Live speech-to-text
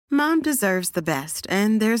Mom deserves the best,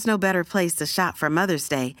 and there's no better place to shop for Mother's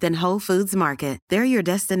Day than Whole Foods Market. They're your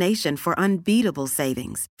destination for unbeatable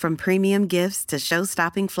savings, from premium gifts to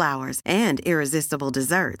show-stopping flowers and irresistible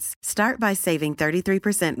desserts. Start by saving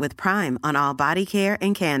 33% with Prime on all body care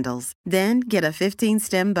and candles. Then get a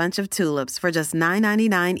 15-stem bunch of tulips for just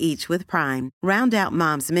 $9.99 each with Prime. Round out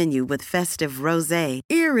Mom's menu with festive rosé,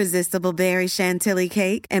 irresistible berry chantilly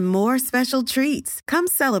cake, and more special treats. Come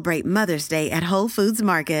celebrate Mother's Day at Whole Foods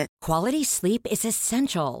Market. Quality sleep is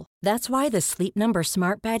essential. That's why the Sleep Number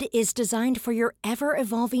Smart Bed is designed for your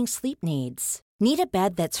ever-evolving sleep needs. Need a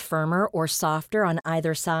bed that's firmer or softer on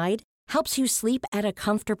either side? Helps you sleep at a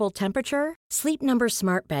comfortable temperature? Sleep Number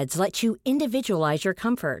Smart Beds let you individualize your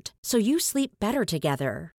comfort, so you sleep better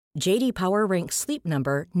together. J.D. Power ranks Sleep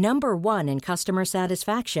Number number 1 in customer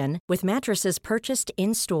satisfaction with mattresses purchased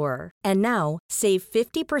in-store. And now, save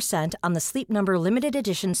 50% on the Sleep Number Limited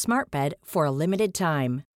Edition Smart Bed for a limited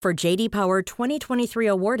time. For J.D. Power 2023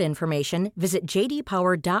 award information, visit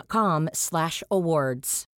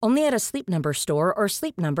jdpower.com/awards. Only at a Sleep Number store or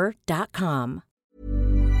sleepnumber.com.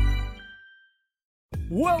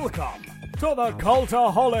 Welcome to the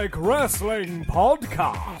Cultaholic Wrestling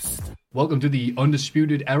Podcast. Welcome to the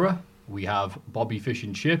Undisputed Era. We have Bobby Fish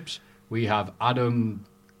and Chips. We have Adam,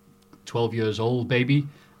 12 years old, baby.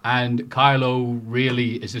 And Kylo,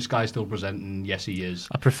 really, is this guy still presenting? Yes, he is.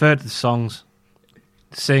 I preferred the songs.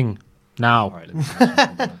 Sing now. All right, let me try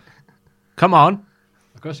something. Come on.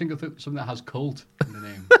 I've got to think of something that has cult in the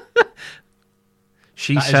name.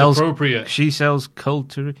 She That is sells appropriate. She sells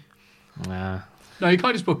culture. Nah. No, you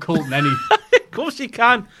can't just put cult in any... Of course you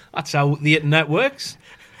can. That's how the internet works.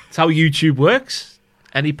 That's how YouTube works.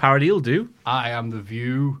 Any parody will do. I am the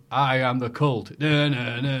View. I am the cult. Na,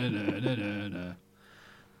 na, na, na, na, na, na.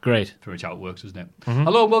 Great. Pretty much how it works, isn't it?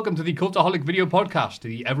 Hello and welcome to the Cultaholic Video Podcast,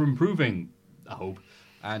 the ever-improving, I hope.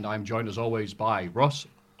 And I'm joined, as always, by Ross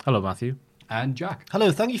Hello, Matthew. and Jack.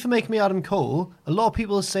 Hello, thank you for making me Adam Cole. A lot of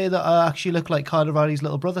people say that I actually look like Kyle O'Reilly's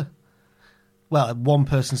little brother. Well, one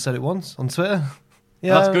person said it once on Twitter.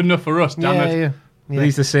 Yeah, That's good enough for us, damn it. Yeah. Are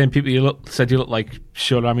these the same people said you look like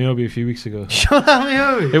Shota Amiobi a few weeks ago? Shut up,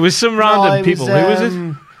 Amiobi. It was some random people. Who was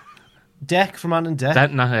it? Deck from Ant and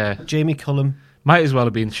Deck. Jamie Cullum. Might as well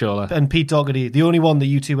have been Shola. And Pete Doherty. The only one that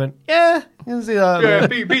you two went, yeah, you can see that. Yeah,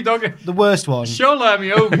 Pete Doggett. The worst one. Shola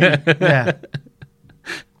Amiobi. Yeah.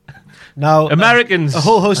 Now, Americans. a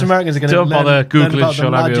whole host of Americans are going to Don't bother learn Googling about the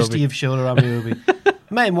Shola majesty Amiobi. of Shola Amiobi.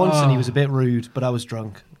 Met him once and he was a bit rude, but I was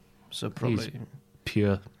drunk. So probably...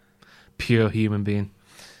 He's pure human being.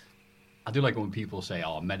 I do like it when people say,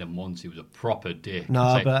 I met him once, he was a proper dick. No,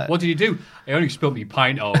 It's like, but- what did he do? He only spilled me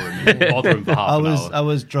pint over and bother him for half an hour. I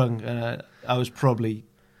was drunk and I was probably...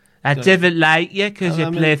 I didn't like you because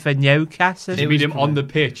you played for Newcastle. Did you meet him on the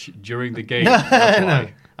pitch during the game? No, That's no.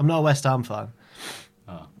 why. I'm not a West Ham fan.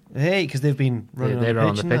 Oh. Hey, because they've been running They were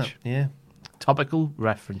on the pitch. and that. Yeah. Topical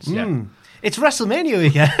reference. Yeah. It's WrestleMania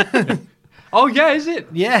weekend. Oh, yeah, is it?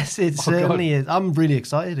 Yes, it God. certainly is. I'm really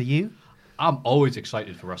excited. Are you? I'm always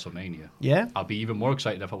excited for WrestleMania. Yeah? I'll be even more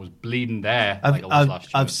excited if I was bleeding there like I was last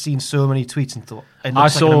year. I've seen so many tweets and thought, it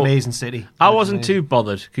looks like an amazing city. I wasn't too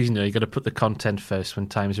bothered because, you got to put the content first when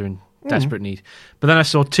times are in desperate need. But then I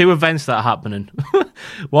saw two events that are happening.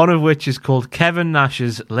 One of which is called Kevin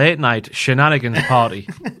Nash's Late Night Shenanigans Party.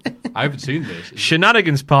 I haven't seen this.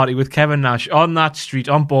 Shenanigans Party with Kevin Nash on that street,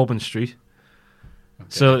 on Bourbon Street. Okay.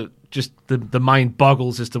 So just the mind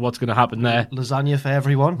boggles as to what's going to happen there. Lasagna for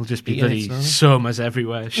everyone. Will just be Eating bloody it slowly. summers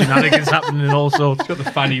everywhere. Shenanigans happening in all sorts. Got the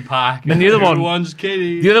fanny pack. And the other one- Everyone's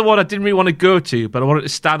kidding. The other one I didn't really want to go to, but I wanted to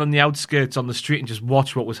stand on the outskirts on the street and just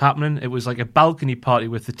watch what was happening. It was like a balcony party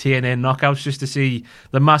with the TNA knockouts, just to see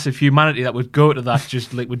the massive humanity that would go to that,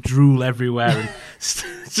 just like would drool everywhere, and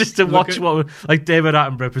just to watch like David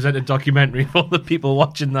Attenborough present a documentary of all the people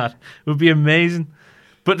watching that. It would be amazing.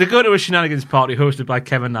 But to go to a Shenanigans party hosted by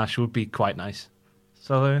Kevin Nash would be quite nice.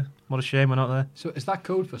 So what a shame we're not there. So is that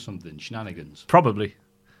code for something? Shenanigans? Probably.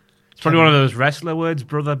 It's probably one of those wrestler words,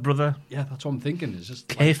 brother. Yeah, that's what I'm thinking. It's just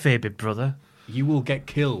like, Kayfabe, brother. you will get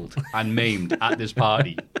killed and maimed at this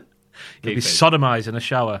party. You'll be Kayfabe. sodomized in a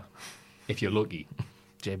shower. If you're lucky.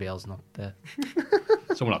 JBL's not there.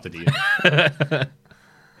 Someone will have to do it.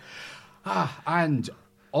 And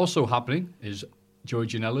also happening is Joey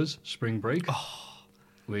Janela's Spring Break.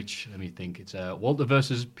 Which, let me think, it's Walter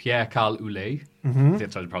versus Pierre-Carl Oulet. I think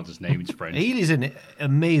that's how to pronounce his name, it's French. He's in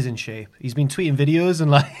amazing shape. He's been tweeting videos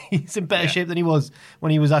and he's in better shape than he was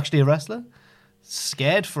when he was actually a wrestler.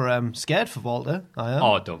 Scared for Walter. I am.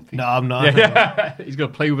 Oh, don't think. No, I'm not. Yeah. He's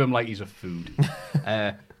going to play with him like he's a food.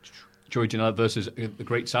 Joey Janela versus the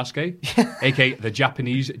great Sasuke, a.k.a. the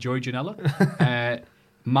Japanese Joey Janela.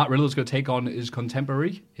 Matt Riddle's going to take on his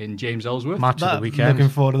contemporary in James Ellsworth. Match of the weekend. Looking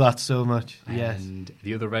forward to that so much. Yes. And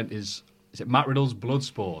the other event is it Matt Riddle's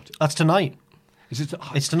Bloodsport? That's tonight. Is it?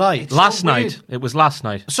 It's tonight. Last so night. weird. It was last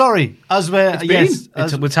night. Sorry, as we're yes,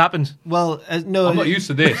 as, What's happened? well, no. I'm not used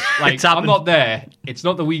to this. Like, It's happened. I'm not there. It's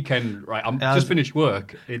not the weekend, right? I'm just finished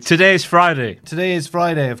work. It's Today's Friday. Today is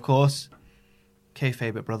Friday, of course.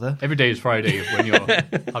 Kayfabe it, brother. every day is Friday when you're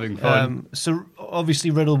having fun. So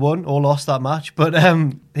obviously Riddle won or lost that match, but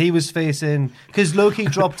he was facing because Loki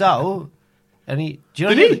dropped out, and he. Do you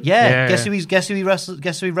know? Did he? Yeah. Yeah. Guess who he wrestled?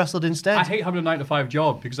 Guess who he wrestled instead? I hate having a 9-to-5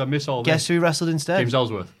 job because I miss all Guess this. who he wrestled instead? James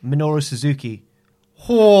Ellsworth. Minoru Suzuki.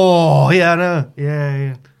 Oh yeah, I know.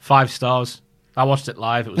 Yeah. 5 stars. I watched it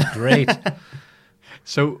live. It was great.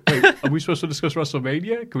 So, wait, are we supposed to discuss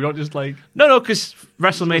WrestleMania? Can we not just like? No, because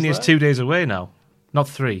WrestleMania is that? 2 days away now, not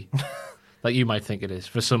 3, like you might think it is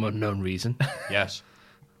for some unknown reason. Yes.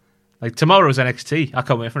 Like tomorrow's NXT. I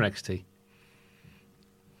can't wait for NXT.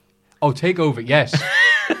 Oh, Takeover. Yes.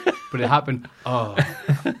 But it happened. Oh,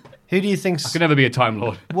 Who do you think's? I could never be a Time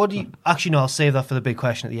Lord. What do you? Actually, no. I'll save that for the big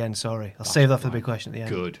question at the end. Sorry, I'll save that for the big question at the end.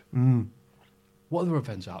 Good. What other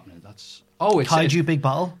events are happening? It's Kaiju Big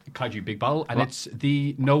Battle. Kaiju Big Battle, and it's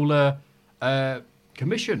the NOLA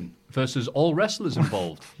Commission versus all wrestlers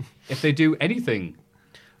involved. If they do anything,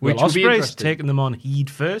 which Will would be Ospreay's interesting. taking them on heed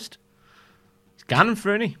first. It's Gannon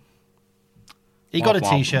for any. He got a Wah,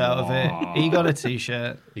 wah, T-shirt out of it. He got a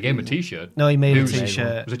T-shirt. You gave him a T-shirt. No, he made Who's- a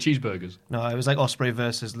T-shirt. Was it cheeseburgers? No, it was like Osprey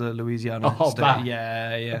versus Louisiana. Oh, State. that.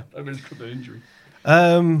 Yeah. I mean, it's an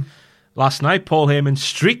injury. Last night, Paul Heyman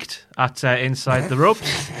streaked at Inside the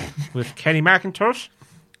Ropes with Kenny McIntosh.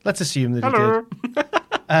 Let's assume that Hello. he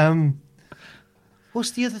did.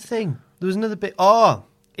 What's the other thing? There was another bit. Oh,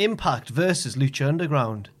 Impact versus Lucha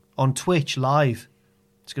Underground on Twitch live.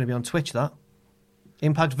 It's going to be on Twitch, that.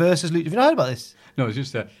 Impact versus Lucha. Have you not heard about this? No, it's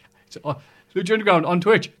just Lucha Underground on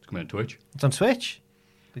Twitch. It's coming on Twitch. It's on Twitch.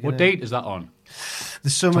 What date is that on?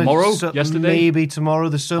 There's so Tomorrow? Many, Yesterday? Maybe tomorrow.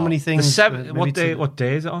 There's so many The things. seven, maybe what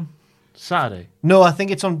day is it on? Saturday. No, I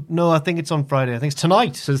think it's on. No, I think it's on Friday. I think it's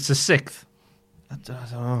tonight. So it's the 6th, I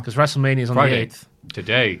don't know. because WrestleMania is on Friday. the 8th.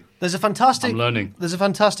 Today. There's a fantastic. I'm learning. There's a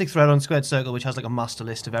fantastic thread on Squared Circle which has like a master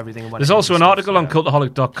list of everything. And when There's it comes also to an stuff, article on so-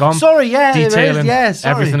 cultaholic.com Sorry, yeah, there is, detailing yeah,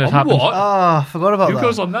 sorry. everything that On happened. what? Oh, I forgot about Who that.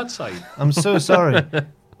 goes on that site? I'm so sorry.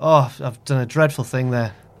 Oh, I've done a dreadful thing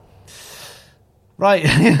there. Right.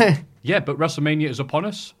 Yeah, but WrestleMania is upon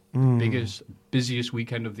us. Biggest, busiest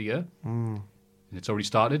weekend of the year. And it's already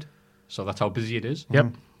started. So that's how busy it is. Yep,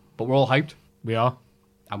 But we're all hyped. we are.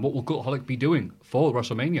 And what will Cultaholic be doing for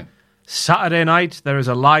WrestleMania? Saturday night, there is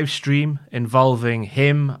a live stream involving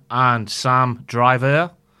him and Sam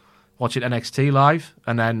Driver watching NXT live.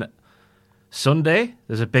 And then Sunday,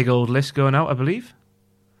 there's a big old list going out, I believe.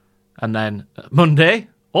 And then Monday,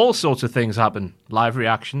 all sorts of things happen. Live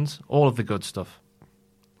reactions, all of the good stuff.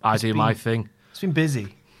 I do my thing. It's been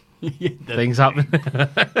busy. Things happen.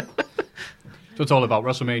 So it's all about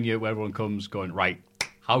WrestleMania where everyone comes going, right,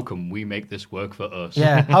 how can we make this work for us?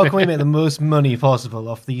 Yeah. How can we make the most money possible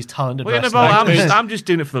off these talented Well, wrestlers? I'm just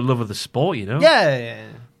doing it for the love of the sport, you know? Yeah.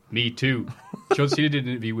 Me too. John Cena did an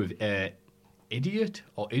interview with Idiot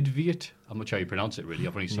or Idviat. I'm not sure how you pronounce it really.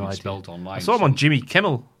 I've only seen No it idea. spelt online. I saw him on Jimmy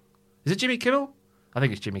Kimmel. Is it Jimmy Kimmel? I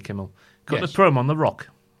think it's Jimmy Kimmel. Got Yes. the promo on The Rock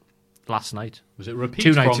last night. Was it a repeat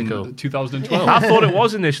 2 nights from ago. 2012? I thought it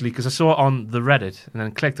was initially because I saw it on the Reddit and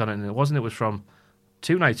then clicked on it and it wasn't. It was from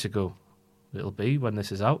 2 nights ago. It'll be when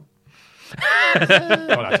this is out. Oh,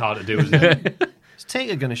 that's hard to do, isn't it? Is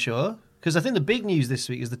Taker going to show? Because I think the big news this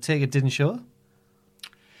week is that Taker didn't show.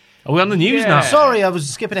 Are we on the news Yeah. now? Sorry, I was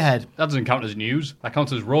skipping ahead. That doesn't count as news. That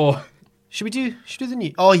counts as Raw. Should we do the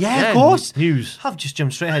news? Oh, yeah, of course. News. I've just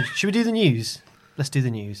jumped straight ahead. Should we do the news? Let's do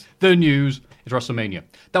the news. The news is WrestleMania.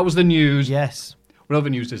 That was the news. Yes. What other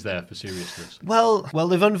news is there for seriousness? Well,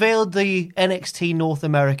 they've unveiled the NXT North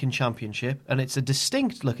American Championship, and it's a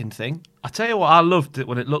distinct-looking thing. I tell you what, I loved it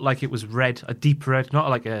when it looked like it was red, a deep red, not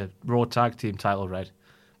like a Raw Tag Team title red.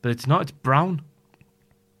 But it's not, it's brown.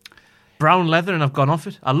 Brown leather, and I've gone off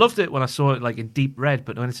it. I loved it when I saw it like in deep red,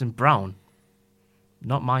 but when it's in brown,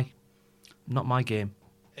 not my game.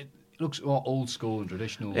 It looks more old school and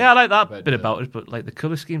traditional. Yeah, I like that but, bit about it, but like the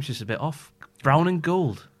colour scheme's just a bit off. Brown and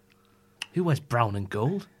gold. Who wears brown and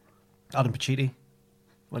gold? Adam Pacitti,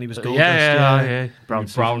 when he was Goldust. Yeah. Brown.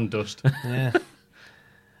 Brown dust. Yeah.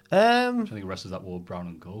 I think the rest of that wore brown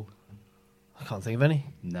and gold. I can't think of any.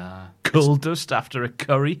 Nah. Gold dust after a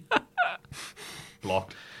curry.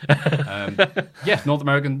 Blocked. Yeah, North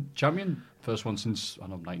American champion. First one since, I don't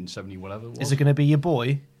know, 1970, whatever it was. Is it going to be your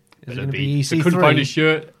boy? Is it going to be They couldn't find his EC3?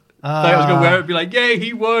 shirt. Thought I was going to wear it, be like, "Yay,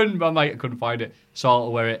 he won!" But I'm like, I couldn't find it, so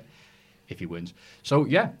I'll wear it if he wins. So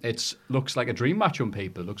yeah, it looks like a dream match on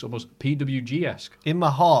paper. It looks almost PWG-esque. In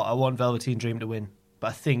my heart, I want Velveteen Dream to win, but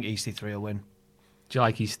I think EC3 will win. Do you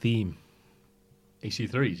like his theme?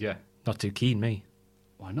 EC3s, yeah. Not too keen, me.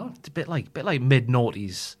 Why not? It's a bit like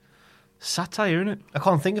mid-noughties satire, isn't it? I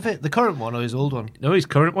can't think of it. The current one or his old one? No, his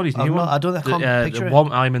current one, his new one. I can't picture it.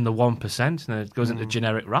 I'm in the 1%, and it goes into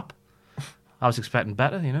generic rap. I was expecting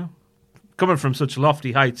better, you know. Coming from such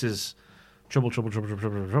lofty heights as Trouble.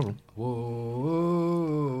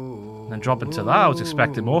 Whoa. And then dropping to that, I was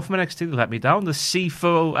expecting more from NXT. They let me down. The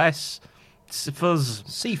C4S... Fuzz.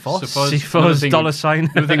 C-Fuzz. Dollar sign.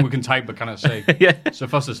 Another thing we can type but cannot say. Yeah.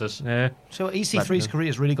 Cephus. Yeah. So EC3's career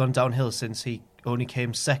has really gone downhill since he only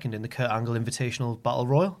came second in the Kurt Angle Invitational Battle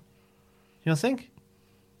Royal. You don't think?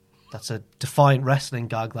 That's a defiant wrestling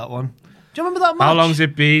gag, that one. Do you remember that match? How long's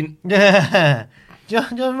it been? Yeah. Do you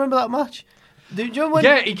remember that match? Do you remember when...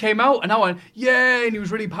 Yeah, he came out and I went, yeah, and he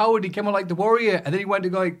was really powered. He came out like the Warrior, and then he went to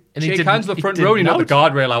go like, shake hands in the front row, and he knocked the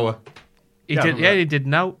guardrail hour. He did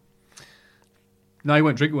now. Now he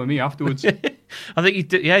went drinking with me afterwards. I think he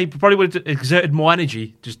did. Yeah, he probably would have exerted more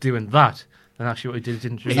energy just doing that than actually what he did.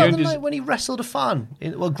 Didn't Was that the night when he wrestled a fan?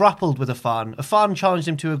 Grappled with a fan. A fan challenged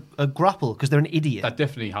him to a grapple because they're an idiot. That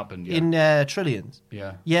definitely happened, yeah. In Trillions.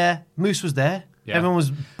 Yeah. Yeah, Moose was there. Yeah. Everyone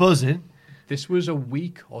was buzzing. This was a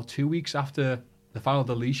week or 2 weeks after the final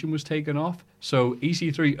deletion was taken off. So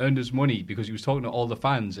EC3 earned his money because he was talking to all the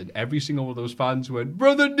fans, and every single one of those fans went,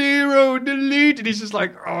 "Brother Nero, delete!" And he's just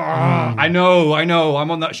like, I know,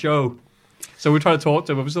 I'm on that show. So we're trying to talk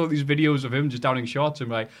to him. I've saw these videos of him just downing shots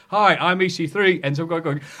and like, "Hi, I'm EC3," and some guy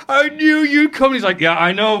going, "I knew you'd come." And he's like, "Yeah,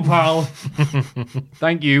 I know, pal.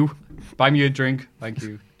 Thank you. Buy me a drink. Thank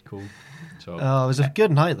you. Cool." So, it was a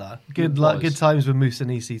good night, that. Good times with Moose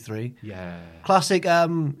and EC3. Yeah. Classic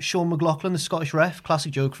Sean McLaughlin, the Scottish ref.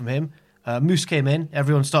 Classic joke from him. Moose came in.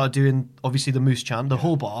 Everyone started doing, obviously, the Moose chant, the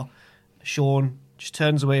whole bar. Sean just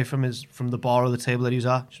turns away from the bar or the table that he was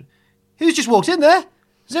at. "Who's just walked in there?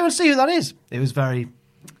 Does anyone see who that is?" It was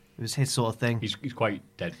his sort of thing. He's quite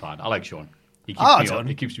deadpan. I like Sean. He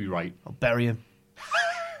keeps me right. I'll bury him.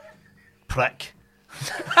 Prick.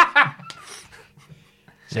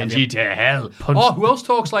 Send you to hell. Oh, who else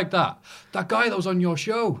talks like that? That guy that was on your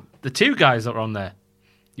show. The two guys that were on there.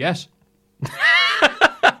 Yes.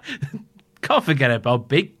 Can't forget about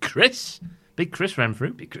Big Chris. Big Chris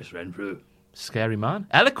Renfrew. Big Chris Renfrew. Scary man.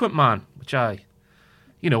 Eloquent man, which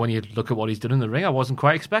when you look at what he's done in the ring, I wasn't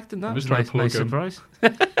quite expecting that. I'm just It was trying a nice to plug him. surprise.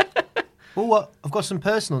 Oh, I've got some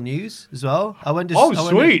personal news as well.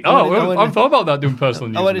 Sweet. I've thought about that, doing personal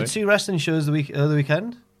news. I went to 2 wrestling shows the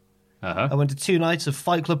weekend. Uh-huh. I went to 2 nights of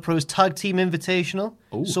Fight Club Pro's Tag Team Invitational.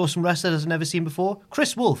 Ooh. Saw some wrestlers I've never seen before.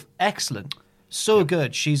 Chris Wolf, excellent. So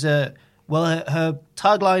good. She's her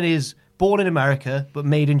tagline is "Born in America, but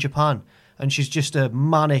made in Japan." And she's just a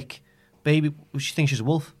manic baby. She thinks she's a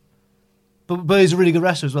wolf. But he's a really good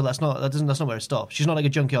wrestler as well. That's not where it stops. She's not like a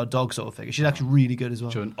junkyard dog sort of figure. She's actually really good as well.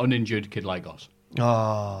 So an uninjured Kid Lygos.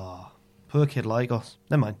 Oh, poor Kid Lygos.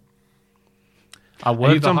 Never mind. I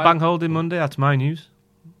worked on Bank Holiday Monday. That's my news.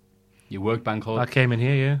 You worked Bank Holiday? I came in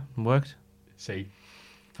here, yeah, and worked. See,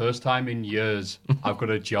 first time in years I've got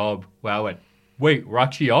a job where I went, wait, we're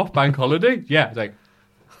actually off Bank Holiday? Yeah, it's like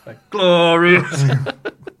glorious.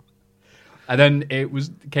 And then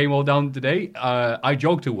came all down today. I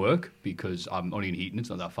jogged to work because I'm only in Heaton, it's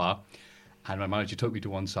not that far. And my manager took me to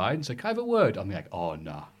one side and said, "Can I have a word?" I'm like, "Oh,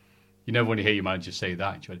 nah." You never want to hear your manager say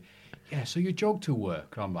that. And she went, "Yeah, so you jog to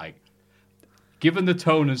work." And I'm like, given the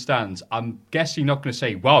tone and stance, I'm guessing you're not going to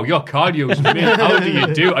say, "Wow, your cardio's mint. How do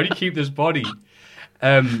you do? How do you keep this body?"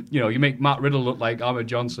 You make Matt Riddle look like Ahmed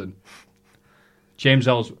Johnson. James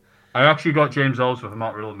Ellsworth. I actually got James Ellsworth and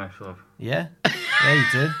Matt Riddle mixed up. Yeah? Yeah, you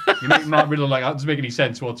did. You make Matt Riddle like, that doesn't make any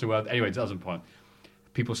sense whatsoever. Anyway, it doesn't point.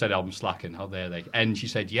 People said album slacking. How dare they? And she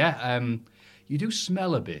said, "Yeah, you do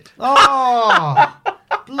smell a bit." Oh,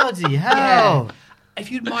 bloody hell. Yeah.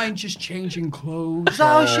 If you'd mind just changing clothes. Is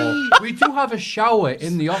that how We do have a shower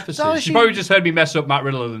in the offices. She probably just heard me mess up Matt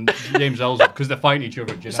Riddle and James Ellsworth because they're fighting each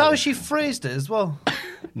other. Is that how she phrased it as well?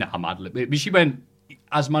 Nah, mad. But she went,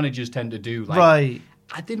 as managers tend to do, like, right.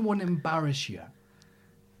 "I didn't want to embarrass you,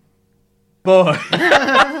 but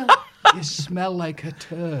you smell like a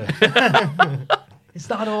turd. Is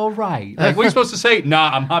that all right?" Like, what are you supposed to say?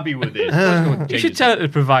 "Nah, I'm happy with it." You should tell her to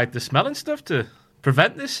provide the smelling stuff to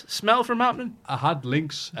prevent this smell from happening. I had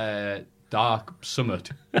Link's Dark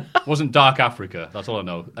Summit. Wasn't Dark Africa, that's all I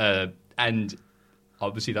know. And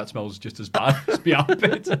obviously that smells just as bad as the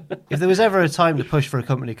armpit. If there was ever a time to push for a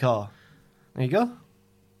company car, there you go.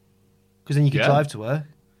 Because then you could drive to work.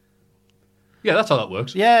 Yeah, that's how that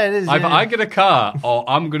works. Yeah, it is. Either yeah. I get a car or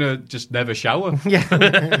I'm going to just never shower. Yeah.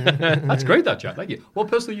 That's great, that, Jack. Thank you. What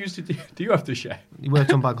personal use do you have to share? You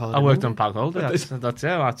worked on bank holiday. I worked on Bank Holiday.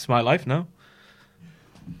 That's my life now.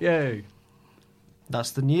 Yay.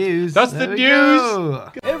 That's the news. That's There the we news.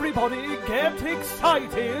 go. Everybody get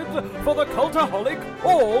excited for the Cultaholic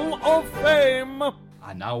Hall of Fame.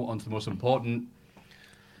 And now on to the most important,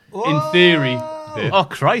 in theory, bit. Oh,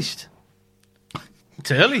 Christ.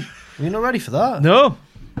 It's early. You're not ready for that? No.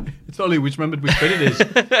 It's only we remembered which bit it is.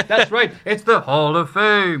 That's right. It's the Hall of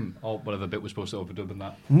Fame. Or whatever bit we're supposed to overdub in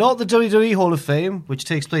that. Not the WWE Hall of Fame, which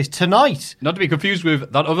takes place tonight. Not to be confused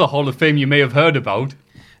with that other Hall of Fame you may have heard about.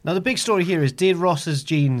 Now, the big story here is, did Ross's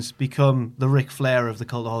jeans become the Ric Flair of the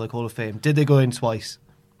Cultaholic Hall of Fame? Did they go in twice?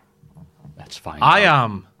 Let's find I out.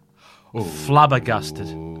 am flabbergasted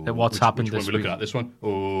at what's happened Which one this are we week. looking at? This one?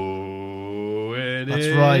 Oh, it That's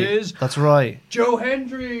is right. That's right. Joe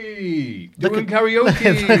Hendry doing Look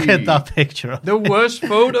karaoke. Look at that picture. The worst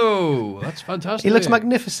photo. That's fantastic. He looks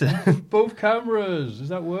magnificent. Both cameras. Does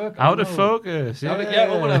that work? I Out don't of know. focus.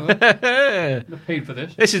 Yeah, or whatever. Yeah. I'm paid for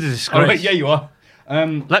this. This is a Oh, disgrace. wait, yeah, you are.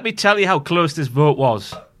 Let me tell you how close this vote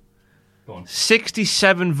was. Go on.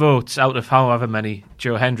 67 votes out of however many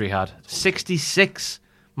Joe Hendry had. 66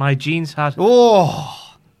 my jeans had.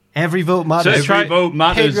 Oh, every vote matters. So try- Every vote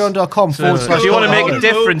matters. Patreon.com So / if you want to make a Cultaholic.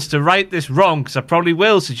 difference to right this wrong, because I probably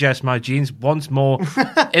will suggest my jeans once more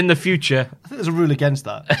in the future. I think there's a rule against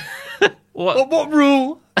that. What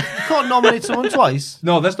rule? You can't nominate someone twice.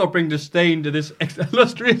 No, let's not bring disdain to this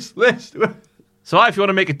illustrious list. So if you want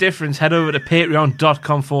to make a difference, head over to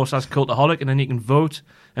patreon.com / cultaholic, and then you can vote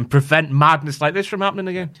and prevent madness like this from happening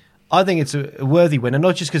again. I think it's a worthy winner,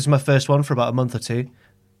 not just because it's my first one for about a month or two,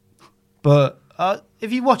 but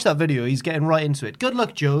if you watch that video, he's getting right into it. Good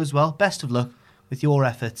luck, Joe, as well. Best of luck with your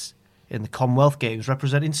efforts in the Commonwealth Games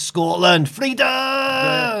representing Scotland.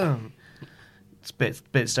 Freedom! It's a bit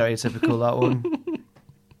stereotypical, that one.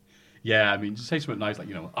 Yeah, I mean, just say something nice like,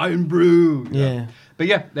 Iron Brew. Yeah. But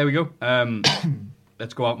yeah, there we go.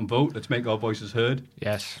 Let's go out and vote. Let's make our voices heard.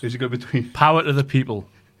 Yes. Who's it go between? Power to the people.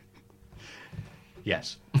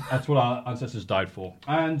 Yes. That's what our ancestors died for.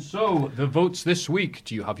 And so, the votes this week.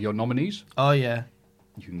 Do you have your nominees? Oh, yeah.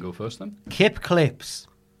 You can go first then. Kip Clips.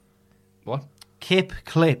 What? Kip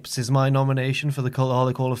Clips is my nomination for the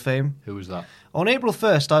Cultaholic Hall of Fame. Who was that? On April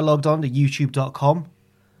 1st, I logged on to youtube.com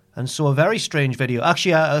and saw a very strange video.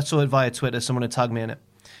 Actually, I saw it via Twitter. Someone had tagged me in it.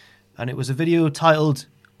 And it was a video titled,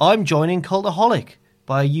 I'm Joining Cultaholic,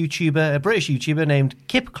 by a British YouTuber named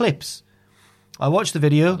Kip Clips. I watched the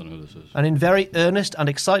video, I don't know who this is. and in very earnest and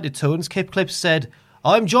excited tones, Kip Clips said,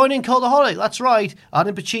 I'm joining Cultaholic, that's right.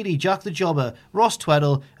 Adam Pacitti, Jack the Jobber, Ross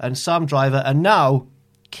Tweddle, and Sam Driver, and now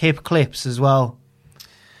Kip Clips as well.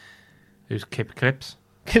 Who's Kip Clips?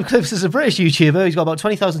 Kip Clips is a British YouTuber. He's got about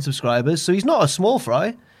 20,000 subscribers, so he's not a small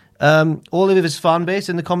fry. All of his fan base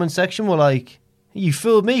in the comment section were like, you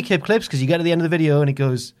fooled me, Kip Clips, because you get to the end of the video and it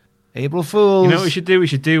goes, April Fools. You know what we should do? We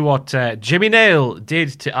should do what Jimmy Nail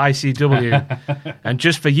did to ICW. And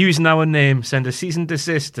just for using our name, send a cease and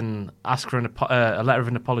desist and ask for a letter of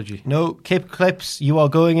an apology. No, Kip Clips, you are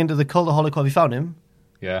going into the Cultaholic. Have you found him?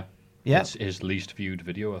 Yeah. Yeah. It's his least viewed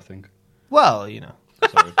video, I think. Well,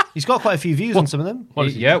 Sorry. he's got quite a few views on some of them.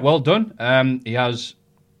 Yeah, well done. He has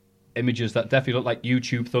images that definitely look like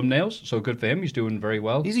YouTube thumbnails, so good for him. He's doing very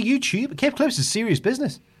well. He's a YouTuber. Kip Clips is serious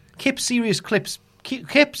business. Kip Serious Clips.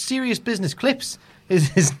 Kip Serious Business Clips is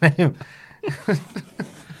his name.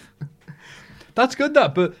 That's good,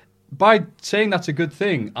 but by saying that's a good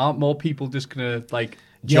thing, aren't more people just going to,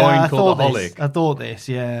 join I Cultaholic? thought this,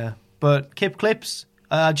 yeah. But Kip Clips,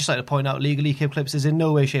 I'd just like to point out legally, Kip Clips is in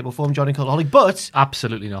no way, shape or form joining Cultaholic, but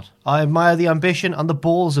Absolutely not. I admire the ambition and the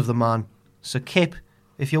balls of the man. So Kip,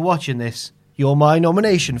 if you're watching this, you're my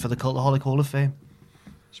nomination for the Cultaholic Hall of Fame.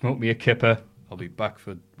 Smoke me a kipper. I'll be back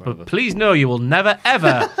for whatever. But please know you will never,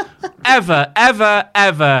 ever, ever, ever,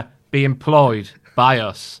 ever be employed by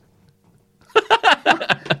us.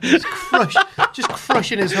 Just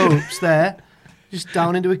crushing his hopes there. Just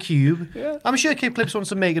down into a cube. Yeah. I'm sure Kip Clips wants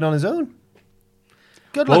to make it on his own.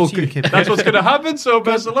 Good luck to you, Kip. That's what's going to happen, so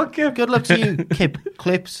best of luck, Kip. Good luck to you, Kip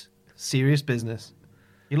Clips. Serious business.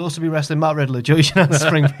 You'll also be wrestling Matt Riddler, Joey Shannon,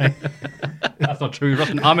 Spring Break. That's not true.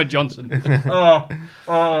 Wrestling Ahmed Johnson.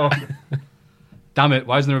 Oh. Damn it.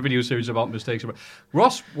 Why isn't there a video series about mistakes?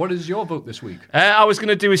 Ross, what is your vote this week? I was going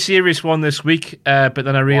to do a serious one this week, but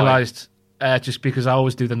then I realised just because I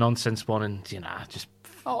always do the nonsense one and, just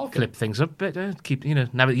flip things up. But keep, you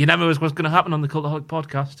never know what's going to happen on the Cultaholic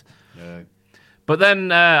podcast. Yeah. But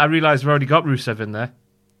then I realised we've already got Rusev in there.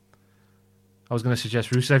 I was going to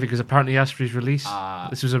suggest Rusev because apparently he asked for his release.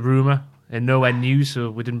 This was a rumour. and nowhere news, so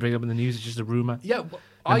we didn't bring it up in the news. It's just a rumor. Yeah,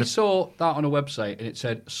 I saw that on a website, and it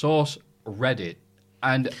said source Reddit.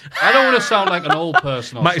 And I don't want to sound like an old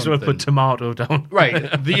person or Might as well something. put tomato down.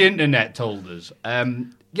 Right, the internet told us.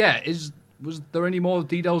 Was there any more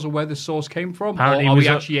details of where the source came from? Apparently or are he we was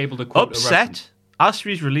actually able to quote a reference? upset after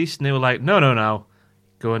he's released, and they were like, no.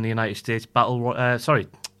 Go in the United States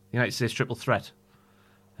United States triple threat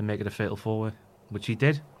and make it a fatal four-way, which he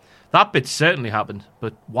did. That bit certainly happened,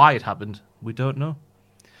 but why it happened, we don't know.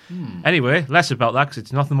 Anyway, less about that because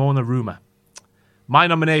it's nothing more than a rumour. My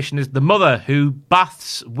nomination is the mother who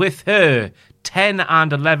baths with her 10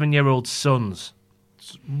 and 11-year-old sons.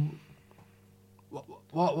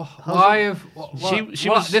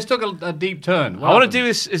 This took a deep turn. I want to do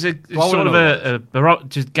this as a sort of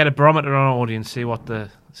just get a barometer on our audience, see what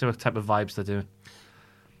type of vibes they're doing.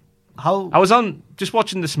 I was just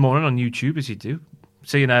watching this morning on YouTube, as you do,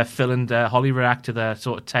 seeing Phil and Holly react to their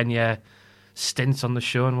sort of 10-year stints on the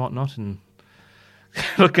show and whatnot, and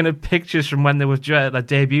looking at pictures from when they were their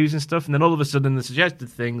debuts and stuff, and then all of a sudden the suggested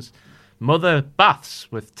things, mother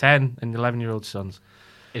baths with 10 and 11-year-old sons.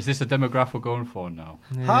 Is this a demographic we're going for now?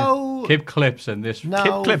 Yeah. How Kip Clips and this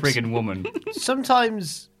friggin' woman.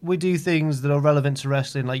 sometimes we do things that are relevant to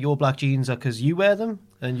wrestling, like your black jeans are because you wear them,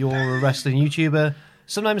 and you're a wrestling YouTuber.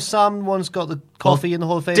 Sometimes Sam once got the coffee in the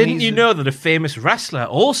Hall of Fame. Didn't you know that a famous wrestler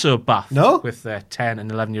also bathed with their 10 and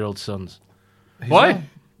 11-year-old sons? What?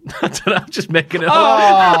 I don't know, I'm just making it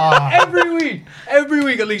up. Every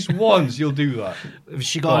week at least once you'll do that. Has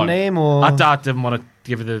she got a name or? I didn't want to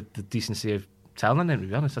give her the decency of telling her, to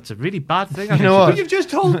be honest. That's a really bad thing. You know what? You've just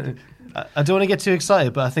told. I don't want to get too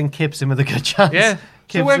excited, but I think Kip's in with a good chance. Yeah.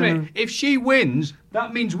 So wait a minute. If she wins,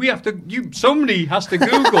 that means we have to. Somebody has to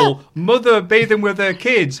Google mother bathing with her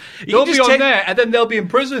kids. They'll be on there, and then they'll be in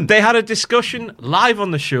prison. They had a discussion live on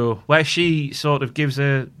the show where she sort of gives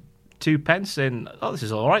her 2 pence, saying, "Oh, this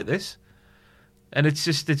is all right, this." And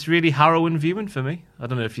it's really harrowing viewing for me. I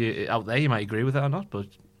don't know if you out there you might agree with it or not, but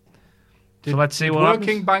so let's see what happens.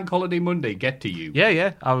 Working Bank Holiday Monday get to you?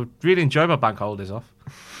 Yeah. I would really enjoy my bank holidays off.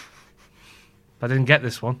 But I didn't get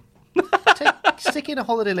this one. Stick in a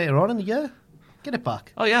holiday later on in the year. Get it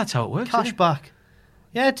back. Oh yeah, that's how it works. Cash back.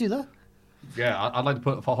 Yeah, do that. Yeah, I'd like to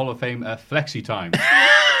put for Hall of Fame flexi time.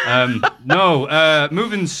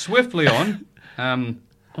 Moving swiftly on.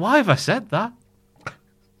 Why have I said that?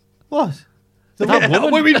 What? That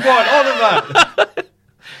woman? Women want all of that.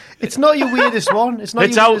 It's not your weirdest one. It's not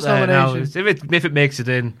It's your out weirdest there now. nomination. If it makes it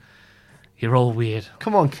in, you're all weird.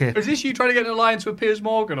 Come on, Kip. Is this you trying to get an alliance with Piers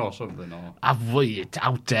Morgan or something? Or?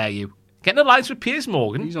 How dare you? Getting an alliance with Piers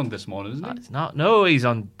Morgan? He's on This Morning, isn't he? It's not. No, he's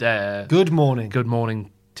on Good Morning. Good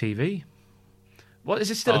Morning TV. What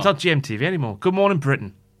is it still? It's not GMTV anymore. Good Morning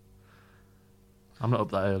Britain. I'm not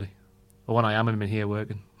up that early. But when I am, I'm in here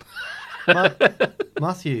working.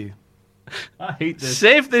 Matthew. I hate this.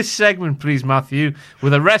 Save this segment, please, Matthew,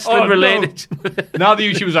 with a wrestling related. Now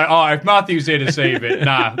that she was like, if Matthew's here to save it,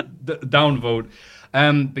 downvote.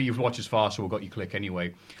 But you've watched as far, so we've got your click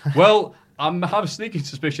anyway. Well, I have a sneaking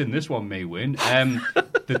suspicion this one may win.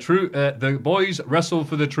 The boys wrestle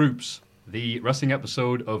for the troops. The wrestling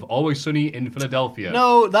episode of Always Sunny in Philadelphia.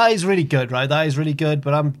 No, that is really good, right? That is really good,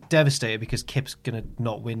 but I'm devastated because Kip's going to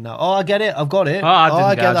not win now. Oh, I get it. I've got it.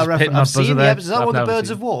 I get that reference. I've seen the episode. Is that I've what the never Birds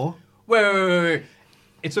seen of War? Wait.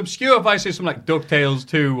 It's obscure if I say something like DuckTales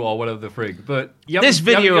 2 or whatever the frig, but this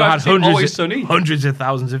video had hundreds of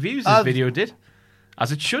thousands of views. This video did,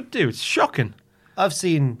 as it should do. It's shocking. I've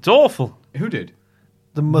seen. It's awful. Who did?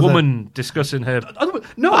 The mother. Woman discussing her.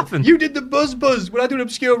 No, bathing. You did the buzz when I do an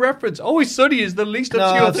obscure reference. Always Sunny is the least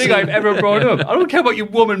obscure thing I've ever brought up. I don't care about your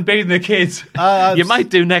woman bathing the kids. You might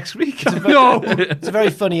do next week. No. It's a very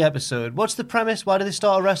funny episode. What's the premise? Why did they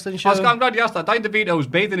start a wrestling show? I'm glad you asked that. Danny DeVito was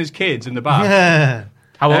bathing his kids in the bath. Yeah.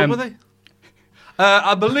 How old were they?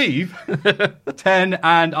 I believe 10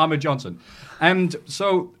 and Ahmed Johnson. And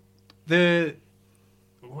so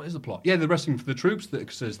what is the plot? Yeah, they're wrestling for the troops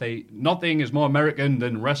because nothing is more American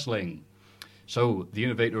than wrestling. So the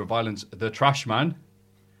innovator of violence, the Trash Man,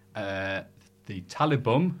 the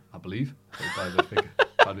Talibum, I believe,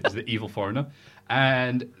 is the evil foreigner,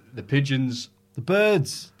 and the pigeons. The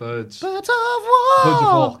birds. Birds. Birds of war. Birds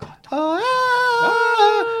of war.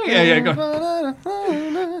 Yeah, go.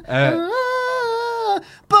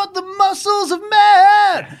 But the muscles of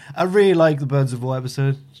man. I really like the Birds of War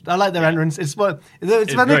episode. I like their entrance. It's when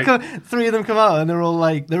three of them come out and they're all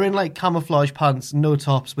they're in camouflage pants, no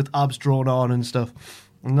tops, with abs drawn on and stuff.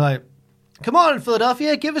 And like, come on,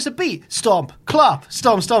 Philadelphia, give us a beat. Stomp, clap,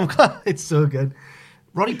 stomp, clap. It's so good.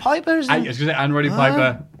 Roddy Piper's there. I was going to say, and Roddy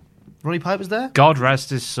Piper. Roddy Piper's there? God rest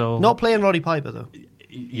his soul. Not playing Roddy Piper, though.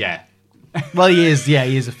 Yeah. Well, he is. Yeah,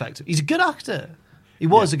 he is effective. He's a good actor. He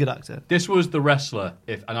was a good actor. This was The Wrestler.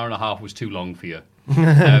 If an hour and a half was too long for you.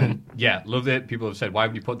 Yeah, loved it. People have said, why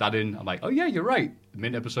would you put that in? I'm like, oh yeah, you're right.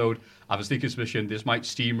 Mid-episode, I have a sneaking suspicion this might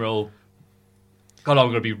steamroll. God,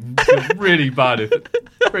 I'm going to be really bad if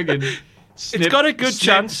friggin' It's got a good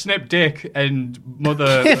chance. Snip Dick and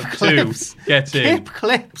Mother Kip of Clips. 2 gets in. Kip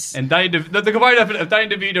Clips. And the combined effort of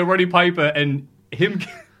Danny DeVito, Roddy Piper, and him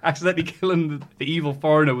accidentally killing the evil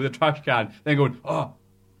foreigner with a trash can, then going, oh.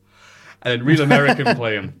 And then Real American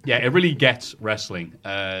play him. Yeah, it really gets wrestling.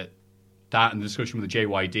 That and the discussion with the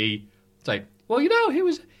JYD. It's like, well, he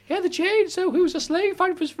had the chain, so he was a slave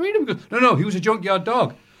fighting for his freedom. He goes, no, he was a junkyard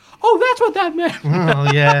dog. Oh, that's what that meant.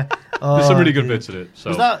 Oh, yeah. There's some really good bits in it.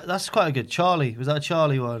 So. That's quite a good Charlie. Was that a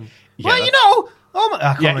Charlie one? Yeah, well, oh my,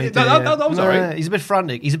 I can't really do it. That was all right. He's a bit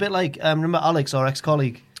frantic. He's a bit like, remember Alex, our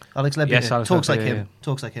ex-colleague? Alex Lebbiter. Yes, Alex Talks Lebbiter, like him. yeah.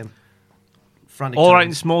 Talks like him. Frantic. All right in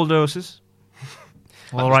times. small doses.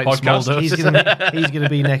 All right in small podcast. doses. He's gonna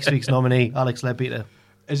be next week's nominee, Alex Lebbiter.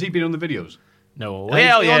 Has he been on the videos? No. He's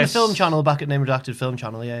Well, on the yes. film channel, back at Name Redacted Film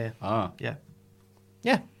Channel. Yeah. Yeah.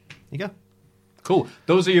 There you go. Cool.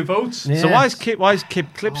 Those are your votes. Yeah. So why is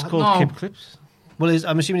Kip Clips called no. Kip Clips? Well,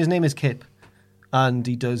 I'm assuming his name is Kip, and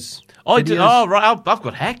he does. Oh, videos. right. I've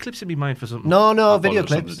got hair clips in my mind for something. No, I thought video it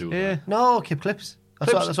was something clips. to do with Yeah. that. No, Kip Clips.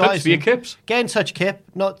 That's Clips, what I clips for your assume. Kips? Get in touch, Kip.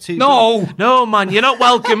 Not too. No! No, man, you're not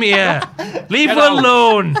welcome here. Leave Get her out.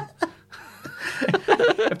 alone.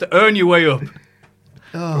 You have to earn your way up.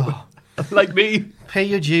 Oh, Like me. pay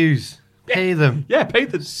your dues. Pay them. Yeah, pay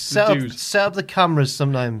the dues. Set up the cameras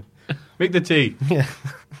sometime. Make the tea. Yeah.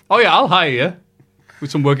 Oh, yeah, I'll hire you. With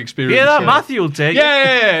some work experience. Yeah, that Matthew will take it.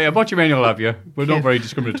 Yeah. Botchy man will have you. We're not very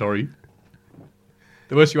discriminatory.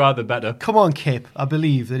 The worse you are, the better. Come on, Kip. I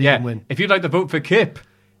believe that he Yeah. can win. If you'd like to vote for Kip,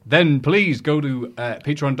 then please go to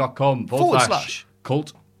patreon.com /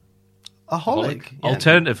 cult. A holic. Yeah.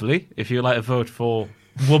 Alternatively, if you'd like to vote for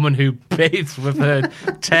woman who bathes with her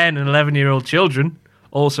 10 and 11-year-old children,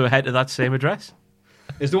 also head to that same address.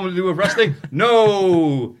 Is the one to do with wrestling?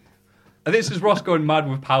 No! And this is Ross going mad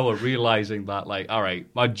with power, realising that, like, all right,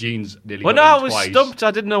 my genes nearly Well, got no, I in was twice. stumped.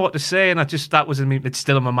 I didn't know what to say, and it's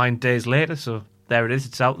still in my mind days later, so there it is.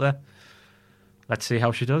 It's out there. Let's see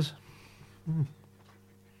how she does.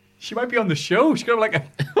 She might be on the show. She's got like a,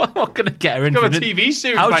 I'm not going to get her in got for a it. TV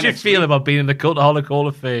series. How by does she next feel week. about being in the Cultaholic Hall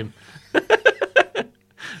of Fame?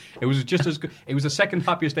 It was just as good. It was the second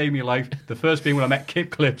happiest day of my life. The first being when I met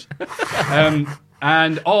Kip Clips. And,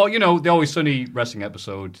 the Always Sunny wrestling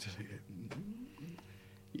episode.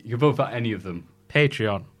 You can vote for any of them.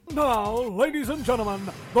 Patreon. Now, ladies and gentlemen,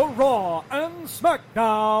 the Raw and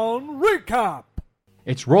SmackDown recap.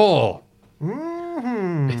 It's Raw.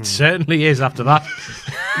 It certainly is after that.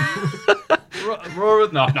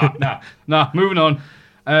 No. Moving on.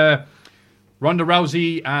 Ronda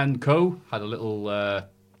Rousey and Co. had a little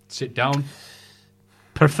sit down.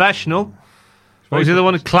 Professional. What was the other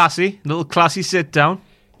one? Classy. Little classy sit down.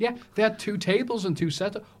 Yeah, they had 2 tables and 2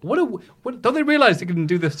 setups. What don't they realise they can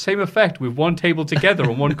do the same effect with 1 table together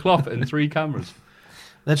and 1 cloth and 3 cameras?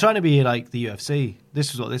 They're trying to be like the UFC.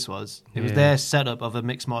 This was what this was. It was Yeah. their setup of a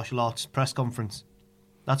mixed martial arts press conference.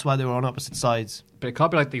 That's why they were on opposite sides. But it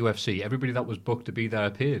can't be like the UFC. Everybody that was booked to be there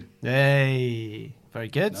appeared. Hey, very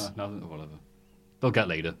good. No, whatever. They'll get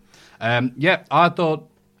later. I thought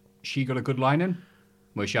she got a good line in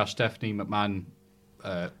where she asked Stephanie McMahon,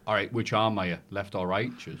 all right, which arm are you, left or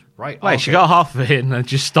right? She was right. Wait, she got half of it in and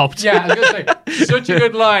just stopped. Yeah, I was going to say, such a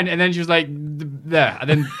good line. And then she was like, there. And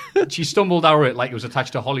then she stumbled out of it like it was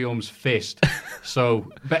attached to Holly Holm's fist.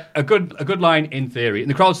 So, but a good line in theory. And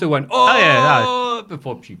the crowd still went, oh,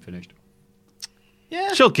 before she finished.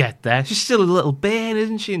 Yeah. She'll get there. She's still a little bane,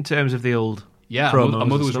 isn't she, in terms of the old Yeah, promos her and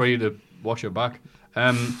mother was stuff? ready to watch her back.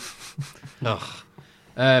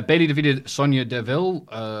 Bailey defeated Sonya Deville.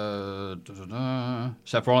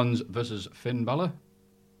 Seth Rollins versus Finn Balor.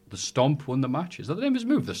 The Stomp won the match. Is that the name of his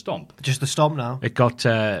move? The Stomp. Just the stomp now. It got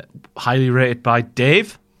highly rated by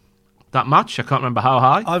Dave, that match. I can't remember how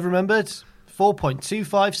high. I've remembered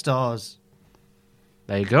 4.25 stars.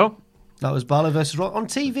 There you go. That was Balor versus Rock on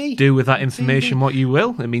TV. Do with that information what you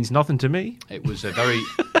will. It means nothing to me. It was a very...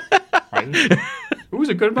 It was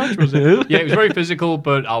a good match, was it? Yeah, it was very physical,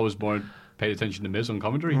 but I was more paid attention to Miz on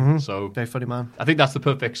commentary. So Very funny man. I think that's the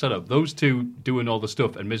perfect setup. Those two doing all the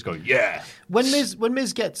stuff and Miz going, yeah. When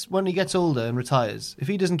he gets older and retires, if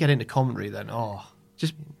he doesn't get into commentary, then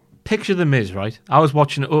Just picture the Miz, right? I was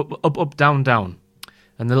watching it up, down, down.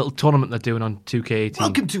 And the little tournament they're doing on 2K18.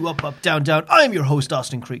 welcome to Up Up Down Down. I am your host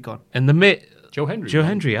Austin Creekon. And the Miz... Joe Hendry. Joe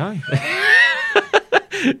Hendry, aye.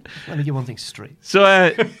 Let me get one thing straight.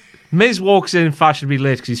 So Miz walks in fashionably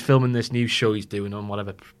late because he's filming this new show he's doing on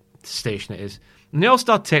whatever station it is. And they all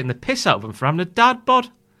start taking the piss out of him for having a dad bod.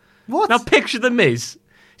 What? Now picture the Miz.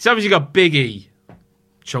 He's obviously got Big E.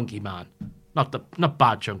 Chunky man. Not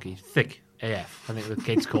bad chunky. Thick AF, I think the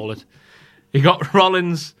kids call it. You got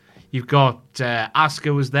Rollins. You've got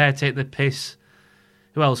Asuka was there taking the piss.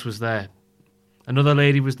 Who else was there? Another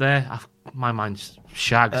lady was there. My mind's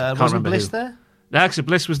shagged. Can't wasn't remember Bliss who. there? Alexa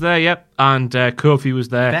Bliss was there, yep. And Kofi was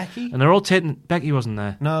there. Becky? And they're all taking... Becky wasn't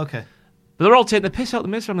there. No, okay. But they're all taking the piss out of the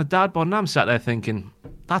Miz from the dad bod. And I'm sat there thinking,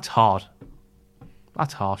 that's hard.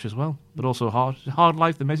 That's harsh as well. But also hard. It's a hard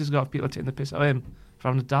life the Miz has got if people are taking the piss out of him for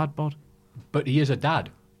having a dad bod. But he is a dad.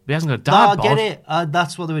 But he hasn't got a dad bod. I get it.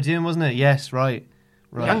 That's what they were doing, wasn't it? Yes, right.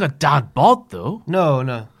 He hasn't got a dad bod, though.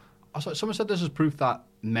 No. Also, someone said this is proof that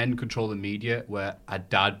men control the media, where a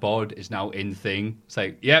dad bod is now in thing. It's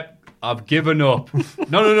like, yep, I've given up.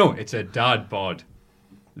 No, it's a dad bod.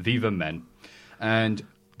 Viva men. And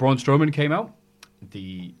Braun Strowman came out,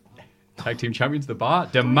 the tag team champions of the bar,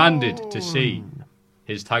 demanded to see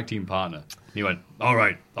his tag team partner. And he went, all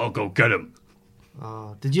right, I'll go get him.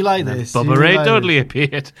 Oh, did you like this? Bubba Ray Dudley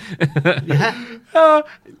appeared. Yeah.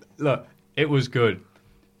 Look, it was good.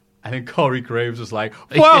 And then Corey Graves was like,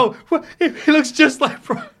 wow, he looks just like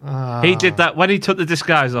Braun. He did that. When he took the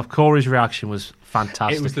disguise off, Corey's reaction was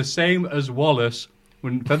fantastic. It was the same as Wallace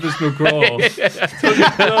when Feathers McGraw took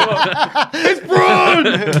his glove off. It's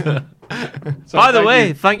Braun! So By the thank way,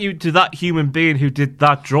 you. thank you to that human being who did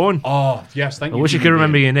that drawing. Oh, yes, thank I you. wish I could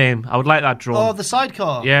remember your name. I would like that drawing. Oh, the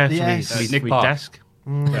sidecar. yeah, Yes. to Nick me Park. desk.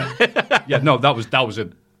 Yeah, no, that was a...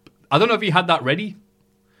 I don't know if he had that ready,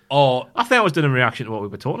 or I think I was doing a reaction to what we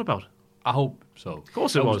were talking about. I hope so. Of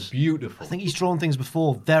course it was. Beautiful. I think he's drawn things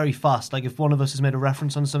before very fast. Like if one of us has made a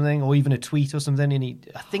reference on something or even a tweet or something, and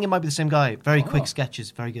I think it might be the same guy. Very quick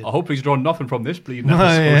sketches. Very good. I hope he's drawn nothing from this bleeding No,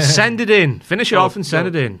 episode. yeah. Send it in. Finish it No, off and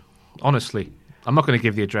send no. it in. Honestly. I'm not going to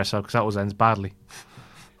give the address out because that always ends badly.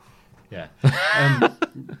 Yeah.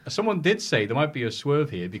 Someone did say there might be a swerve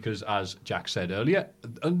here because, as Jack said earlier,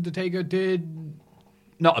 Undertaker did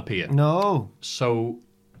not appear. No. So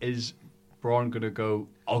is Braun going to go,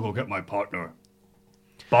 I'll go get my partner?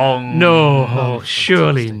 Bong. No,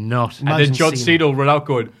 surely not. And then Imagine John Cena. Cena will run out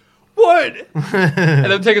going, what? And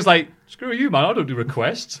Undertaker's like, screw you, man. I don't do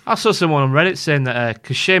requests. I saw someone on Reddit saying that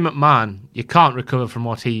because Shane McMahon, you can't recover from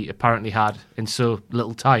what he apparently had in so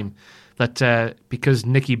little time, that because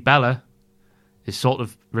Nikki Bella is sort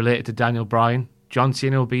of related to Daniel Bryan, John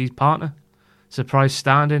Cena will be his partner. Surprise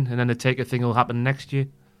standing, and then the Taker thing will happen next year.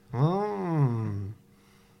 Oh.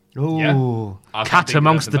 Yeah. Oh. I Cat think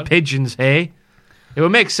amongst that's the about- pigeons, hey? It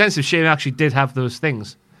would make sense if Shane actually did have those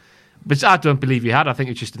things. But I don't believe he had. I think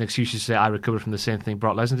it's just an excuse to say I recovered from the same thing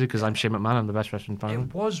Brock Lesnar did because I'm Shane McMahon. I'm the best wrestler in the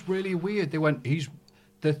It was really weird. They went,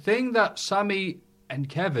 the thing that Sammy and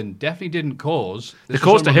Kevin definitely didn't cause. They this was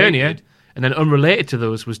caused a hernia, unrelated. and then unrelated to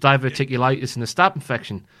those was diverticulitis and a staph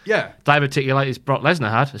infection. Yeah. Diverticulitis Brock Lesnar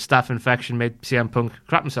had. A staph infection made CM Punk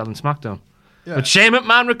crap himself in SmackDown. Yeah. But Shane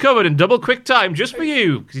McMahon recovered in double quick time just for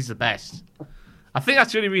you because he's the best. I think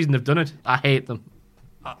that's the only reason they've done it. I hate them.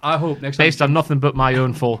 I hope next Based time. on nothing but my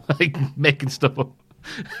own fault. Like making stuff up.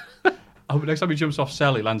 I hope next time he jumps off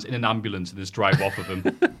cell, he lands in an ambulance and just drive off of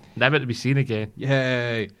him. Never to be seen again.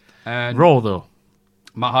 Yay! And Raw, though.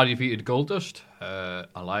 Matt Hardy defeated Goldust.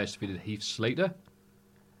 Elias defeated Heath Slater.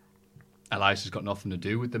 Elias has got nothing to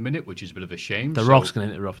do with the minute, which is a bit of a shame. The so- Rock's going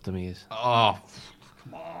to interrupt him, he is. Oh,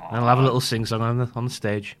 And I'll have a little sing-song on the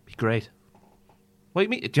stage. Be great. What do you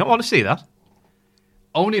mean? Do you not want to see that?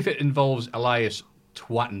 only if it involves Elias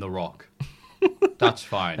twatting the Rock. That's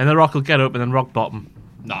fine. And the Rock will get up and then rock bottom.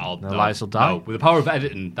 No, Elias will die. No, with the power of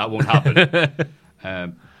editing, that won't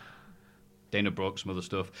happen. Dana Brooke, some other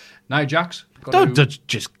stuff. Nia Jax. Don't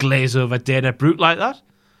just glaze over Dana Brute like that.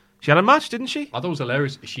 She had a match, didn't she? I thought it was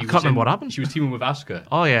hilarious. She can't remember what happened. She was teaming with Asuka.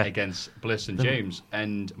 Oh, yeah. Against Bliss and James.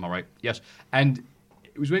 And am I right? Yes. And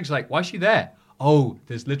it was weird. It's like, why is she there? Oh,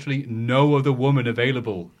 there's literally no other woman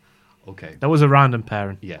available. Okay. That was a random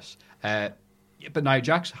pairing. Yes. Yeah, but Nia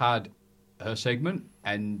Jax had her segment,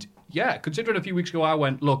 and yeah, considering a few weeks ago I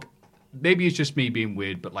went, look, maybe it's just me being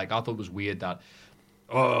weird, but like I thought it was weird that,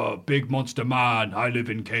 oh, big monster man, I live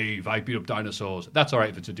in cave, I beat up dinosaurs. That's all right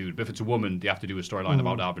if it's a dude, but if it's a woman, they have to do a storyline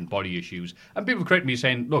about having body issues. And people correct me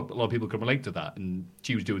saying, look, a lot of people can relate to that, and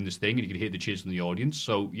she was doing this thing, and you could hear the cheers from the audience.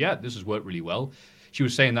 So yeah, this has worked really well. She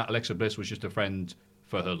was saying that Alexa Bliss was just a friend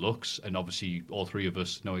for her looks, and obviously all three of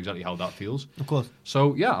us know exactly how that feels. Of course.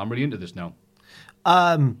 So yeah, I'm really into this now.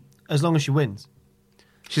 As long as she wins.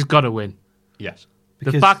 She's got to win. Yes.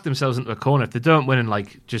 Because- They've backed themselves into a corner. If they don't win and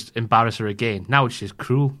like just embarrass her again, now it's just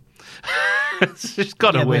cruel. It's just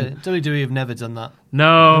got to Yeah, win. but WWE have never done that.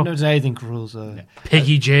 No. They've never done anything cruel, so...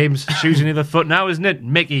 Piggy James, shoes in the other foot now, isn't it?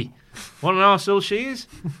 Mickey. What an arsehole she is.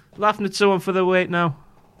 Laughing at someone for their weight now.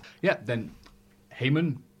 Yeah, then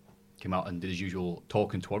Heyman came out and did his usual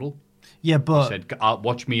talk and twaddle. Yeah, but... Said,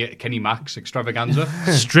 watch me at Kenny Max extravaganza.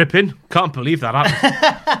 Stripping. Can't believe that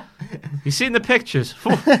happened. You seen the pictures?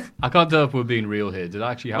 I can't tell if we're being real here. Did it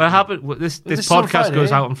actually happen? What happened? This this on podcast Friday?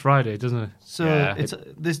 goes out on Friday, doesn't it? So Yeah. it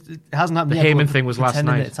hasn't happened The yet. Heyman but thing was last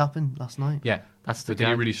pretending night. that It's happened last night. Yeah. That's the Did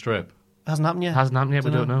he gag. really strip? Hasn't happened yet. Hasn't happened yet.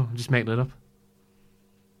 We Dunno. don't know. I'm just making it up.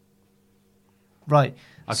 Right.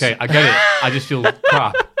 Okay, I get it. I just feel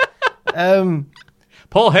crap.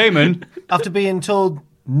 Paul Heyman. After being told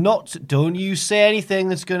don't you say anything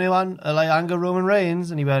that's going to anger Roman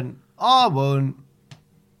Reigns, and he went, "Oh, I won't."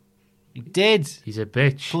 He did. He's a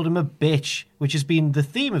bitch. Called him a bitch, which has been the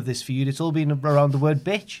theme of this feud. It's all been around the word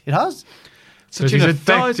bitch. It has. Such Because an he's,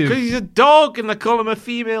 effective... he's a dog, and they call him a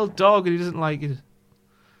female dog, and he doesn't like it.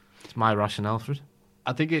 It's my rationale for it.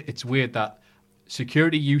 I think it's weird that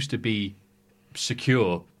security used to be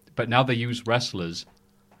secure, but now they use wrestlers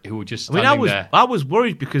who are just standing there. I was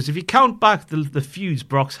worried because if you count back the feuds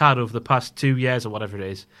Brock's had over the past 2 years or whatever it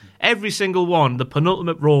is, every single one, the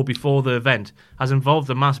penultimate Raw before the event, has involved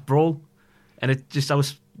a mass brawl. And I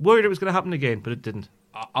was worried it was going to happen again, but it didn't.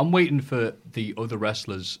 I'm waiting for the other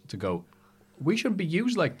wrestlers to go, we shouldn't be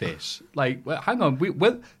used like this. Like, well, hang on,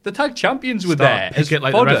 the tag champions were there. Pick as it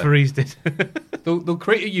like the fodder. referees did. They'll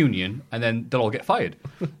create a union, and then they'll all get fired.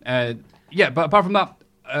 Yeah, but apart from that,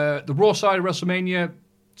 the Raw side of WrestleMania,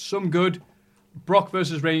 some good. Brock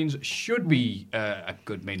versus Reigns should be a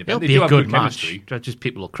good main event. It'll They be do a have good match. chemistry. Just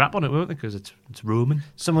people will crap on it, won't they? Because it's Roman.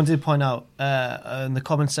 Someone did point out in the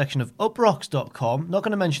comments section of uprocks.com, not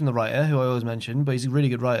going to mention the writer, who I always mention, but he's a really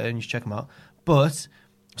good writer and you should check him out. But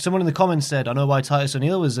someone in the comments said, I know why Titus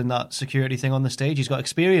O'Neil was in that security thing on the stage. He's got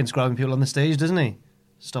experience grabbing people on the stage, doesn't he?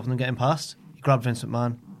 Stopping them getting past. He grabbed Vince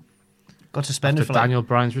McMahon. Got suspended After for Daniel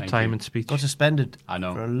Bryan's Thank retirement speech. got suspended I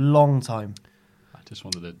know. for a long time. I just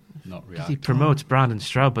wanted to not react. He promotes Brandon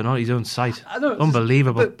Stroud, but not his own site. I know, it's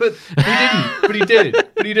Unbelievable. But he didn't. But he did.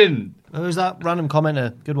 But he didn't. Who's that random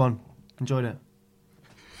commenter? Good one. Enjoyed it.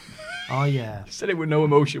 Oh, yeah. Said it with no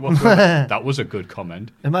emotion whatsoever. That was a good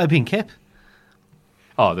comment. It might have been Kip.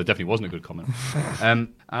 Oh, that definitely wasn't a good comment. On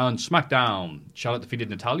SmackDown, Charlotte defeated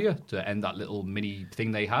Natalya to end that little mini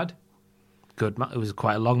thing they had. Good It was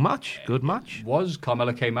quite a long match. Good match.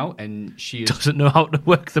 Carmella came out and she is... Doesn't know how to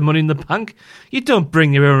work the Money in the Bank. You don't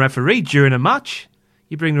bring your own referee during a match.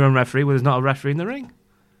 You bring your own referee when there's not a referee in the ring.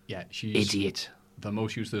 Yeah, she's Idiot. the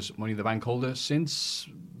most useless Money in the Bank holder since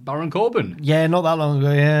Baron Corbin. Yeah, not that long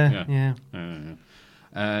ago, yeah.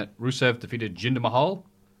 Rusev defeated Jinder Mahal.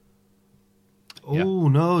 Oh,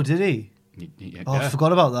 no, did he? Oh, I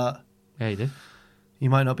forgot about that. Yeah, he did. He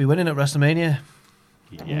might not be winning at WrestleMania.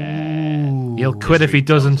 Yeah. He'll quit if he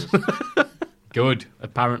doesn't. Good.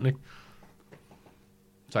 Apparently.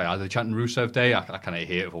 Sorry, are they chanting Rusev Day? I kind of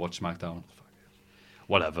hate it if I watch SmackDown.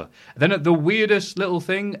 Whatever. Then the weirdest little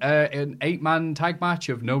thing, an 8-man tag match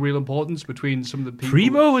of no real importance between some of the people.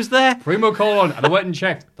 Primo was there. Primo Colon, and I went and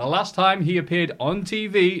checked. The last time he appeared on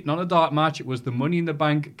TV, not a dark match, it was the Money in the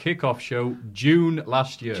Bank kickoff show, June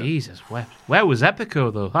last year. Jesus, where was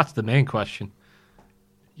Epico, though? That's the main question.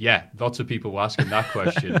 Yeah, lots of people were asking that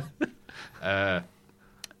question.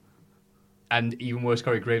 And even worse,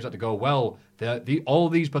 Corey Graves had to go, well, all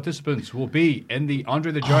these participants will be in the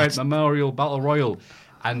Andre the Giant Memorial Battle Royal.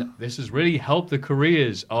 And this has really helped the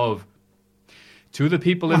careers of two of the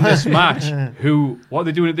people in this match who, what are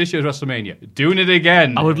they doing at this year's WrestleMania? Doing it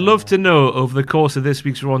again. I would love to know, over the course of this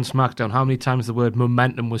week's Raw and SmackDown, how many times the word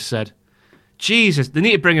momentum was said. Jesus, they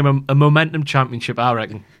need to bring him a momentum championship, I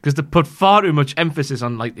reckon, because they put far too much emphasis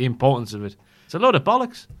on the importance of it. It's a load of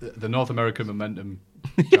bollocks. The North American Momentum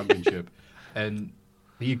Championship. And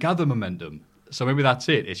you gather momentum. So maybe that's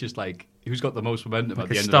it. It's just who's got the most momentum at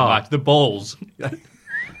the end of the match? The balls.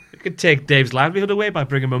 You could take Dave's livelihood away by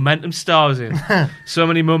bringing momentum stars in. So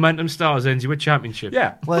many momentum stars earns you a championship.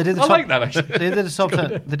 Yeah. Well, they did the I top, like that, actually. They did the top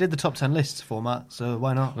 10. They did the top 10 lists format, so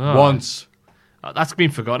why not? Once. That's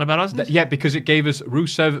been forgotten about, hasn't it? Yeah, because it gave us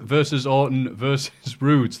Rusev versus Orton versus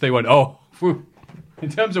Roods. They went, whew. In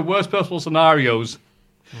terms of worst possible scenarios.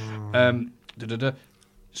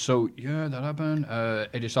 So, yeah, that happened.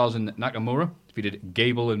 AJ Styles and Nakamura defeated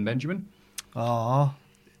Gable and Benjamin. Oh,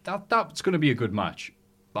 That's going to be a good match.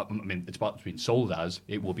 But, I mean, it's been sold as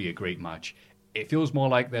it will be a great match. It feels more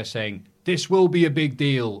like they're saying, this will be a big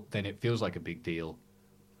deal, than it feels like a big deal.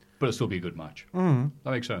 But it'll still be a good match. That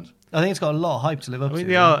makes sense. I think it's got a lot of hype to live up I mean, to.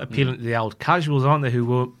 they are appealing to the old casuals, aren't they,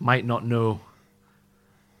 who might not know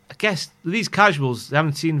I guess these casuals, they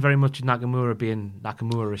haven't seen very much of Nakamura being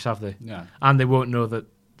Nakamura-ish, have they? Yeah. And they won't know that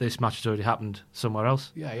this match has already happened somewhere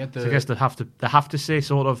else. Yeah, he had So I guess they have to say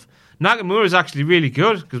sort of Nakamura is actually really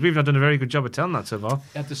good because we've not done a very good job of telling that so far.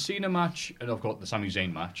 He had the Cena match, and I've got the Sami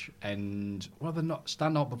Zayn match, and what other not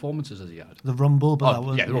standout performances has he had? The Rumble, but Oh, that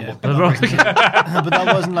was the Rumble. but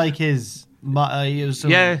that wasn't like his. It was He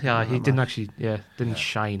didn't actually, didn't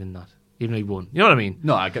shine in that, even though he won. You know what I mean?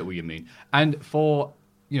 No, I get what you mean. And for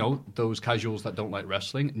those casuals that don't like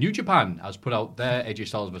wrestling, New Japan has put out their AJ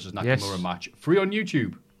Styles versus Nakamura match free on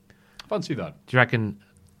YouTube. Fancy that. Do you reckon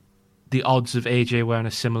the odds of AJ wearing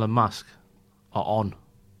a similar mask are on?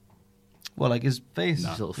 Well, like his face.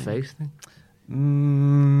 His little face thing?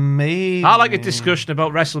 Maybe. I like a discussion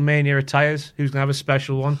about WrestleMania attires. Who's going to have a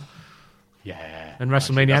special one? Yeah. And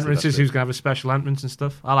WrestleMania entrances, who's going to have a special entrance and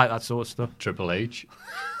stuff. I like that sort of stuff. Triple H.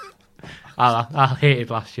 I hated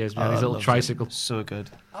last year's, man. His little tricycle. So good.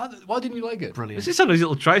 Why didn't you like it? Brilliant. Is this on his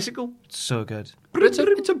little tricycle? So good. But it's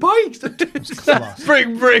a bike.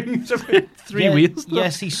 bring. Three wheels.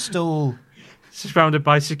 Yes, he stole. Surrounded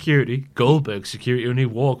by security. Goldberg security only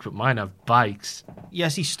walk, but mine have bikes.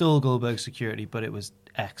 Yes, he stole Goldberg's security, but it was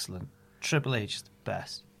excellent. Triple H is the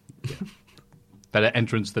best. Better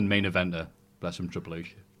entrance than main eventer. Bless him, Triple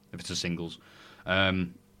H. If it's a singles.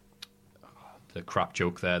 The crap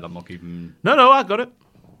joke there that I'm not even... No, I got it.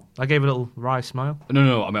 I gave a little wry smile.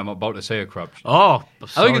 No, I mean, I'm about to say a crap. Oh,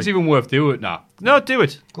 I think it's even worth doing it now. No, do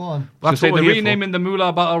it. Go on. So say what the we're here renaming the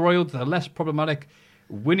Moolah Battle Royal to the less problematic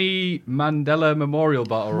Winnie Mandela Memorial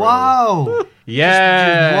Battle Royal. Wow.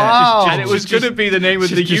 Yeah. Wow. And it was going to be the name of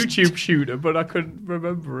the just- YouTube shooter, but I couldn't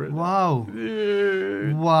remember it. Wow.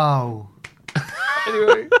 Yeah. Wow.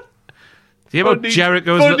 Anyway. Do you hear about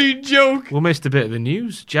Jericho's... Funny joke. We missed a bit of the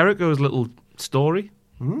news. Jericho's little story.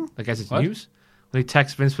 I guess it's What? news. When he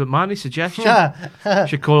texts Vince McMahon, his suggestion.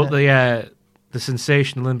 Should call it the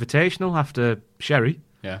sensational invitational after Sherry.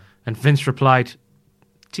 Yeah. And Vince replied,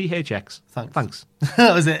 THX. Thanks.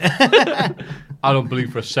 That was it. I don't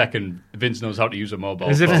believe for a second Vince knows how to use a mobile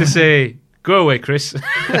As if phone. to say, go away, Chris.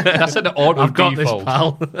 That's an auto I've got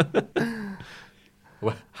default. this,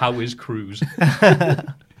 pal. How is Cruz?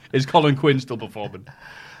 Is Colin Quinn still performing?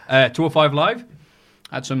 205 Live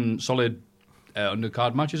had some solid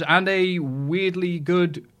undercard matches and a weirdly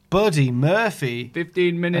good Buddy Murphy.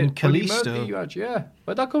 15-minute And Buddy Kalisto. Murphy match. Yeah,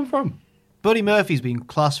 where'd that come from? Buddy Murphy's been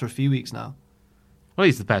class for a few weeks now. Well,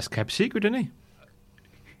 he's the best kept secret, isn't he?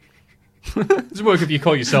 It doesn't work if you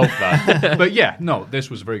call yourself that. But yeah, no, this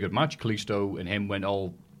was a very good match. Kalisto and him went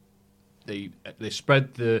all... They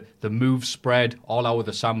spread the move spread all out of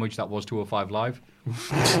the sandwich that was 205 Live. That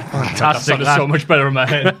Fantastic. sounded so much better in my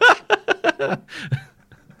head. I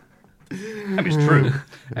mean, it's true.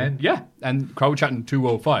 And yeah, and crowd chatting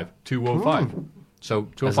 205. 205. So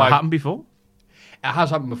 205. Has that happened before? It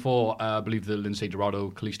has happened before. I believe the Lindsay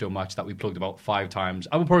Dorado Kalisto match that we plugged about 5 times.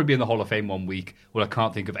 I will probably be in the Hall of Fame one week where I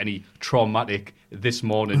can't think of any traumatic this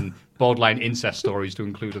morning borderline incest stories to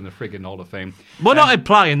include in the friggin' Hall of Fame. We're not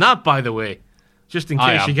implying that, by the way. Just in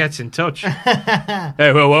I case am. she gets in touch.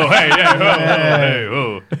 Hey, whoa, hey, yeah,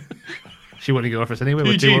 whoa. She wouldn't go for us anyway.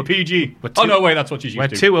 PG. we're Oh, too- no, wait, that's what she's We're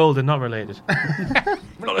used to. too old and not related.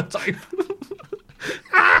 We're not a type.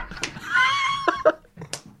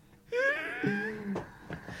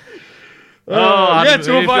 Adam, yeah, if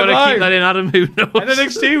 205 you want to Live. keep that in, Adam, who knows? And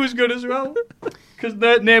NXT was good as well. Because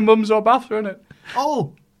their mums or baths, weren't it?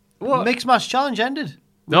 Oh, What? Mixed Match Challenge ended.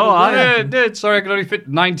 No, Yeah, it did. Sorry, I could only fit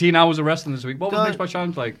 19 hours of wrestling this week. What was Don't- Mixed Match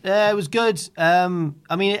Challenge like? It was good. I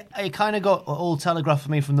mean, it kind of got all telegraphed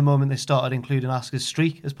for me from the moment they started including Asuka's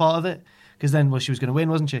streak as part of it. Because then, well, she was going to win,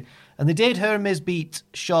 wasn't she? And they did. Her and Miz beat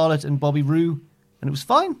Charlotte and Bobby Roode, and it was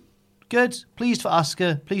fine. Good. Pleased for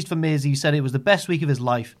Asuka. Pleased for Miz. He said it was the best week of his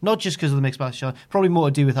life. Not just because of the Mixed Match Challenge. Probably more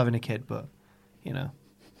to do with having a kid, but, you know.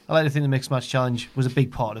 I like to think the Mixed Match Challenge was a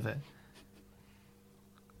big part of it.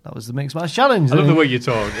 That was the Mixed Match Challenge. I love the way you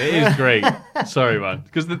talk. It is great. Sorry, man.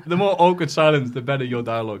 Because the more awkward silence, the better your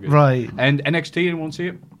dialogue is. Right. And NXT, anyone see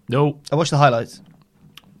it? No. I watched the highlights.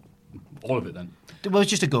 All of it then. Well, it was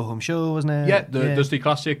just a go-home show, wasn't it? Yeah, the Dusty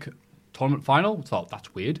Classic tournament final. Thought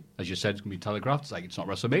that's weird. As you said, it's going to be telegraphed. It's like, it's not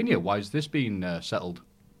WrestleMania. Why is this being settled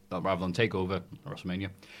rather than TakeOver or WrestleMania?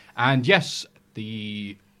 And yes,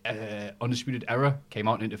 the Undisputed Era came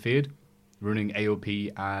out and interfered, ruining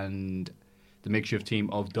AOP and the makeshift team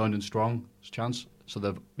of Dunn and Strong's chance. So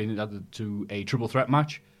they've been added to a triple threat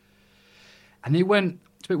match. And they went,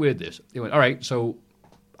 it's a bit weird this. They went, all right, so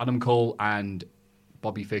Adam Cole and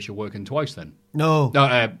Bobby Fish are working twice then. No. No,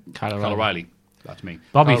 Kyle Kyle O'Reilly. That's me.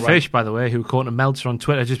 Bobby Oh, right. Fish, by the way, who according to Meltzer on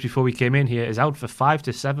Twitter just before we came in here, is out for 5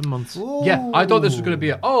 to 7 months. Yeah, I thought this was going to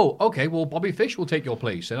be okay, well, Bobby Fish will take your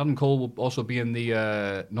place, and Adam Cole will also be in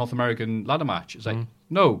the North American ladder match. It's like,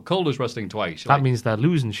 no, Cole is wrestling twice. That means they're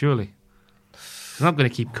losing, surely. They're not going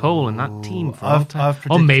to keep Cole in that team for a long time. I've Or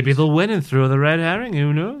predicted- maybe they'll win and throw the red herring,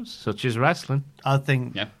 who knows? Such is wrestling. I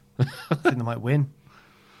think Yeah. I think they might win.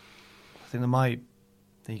 I think they might.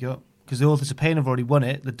 There you go. Because the Authors of Pain have already won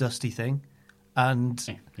it, the Dusty thing,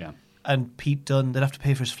 and Yeah. Pete Dunne. They'd have to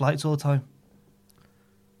pay for his flights all the time.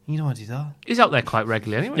 You don't want to do that. He's out there quite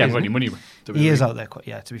regularly anyway. Yeah, isn't money, he? money. He is out there quite.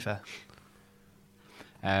 Yeah, to be fair.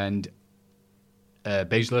 And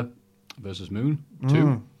Baszler versus Moon, 2.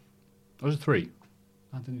 Or was it 3?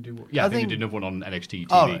 I think they do. Yeah, I think they did another one on NXT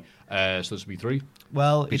TV. Oh, right. So this will be 3.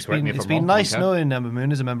 Well, Please it's correct me been if it's I'm been wrong, nice okay. knowing Ember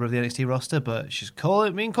Moon is a member of the NXT roster, but she's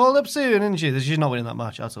being called up soon, isn't she? She's not winning that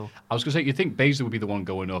match at all. I was going to say, you think Baszler would be the one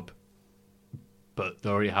going up, but they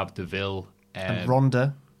already have Deville And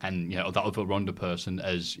Ronda. and that other Ronda person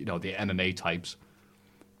as the MMA types.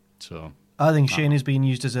 So I think Shane is being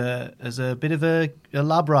used as a bit of a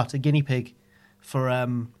lab rat, a guinea pig for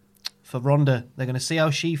Ronda. They're going to see how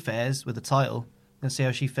she fares with the title. They're going to see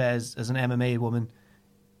how she fares as an MMA woman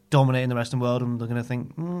dominating the wrestling world, and they're going to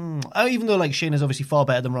think, even though like Shane is obviously far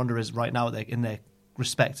better than Ronda is right now in their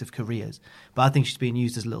respective careers, but I think she's being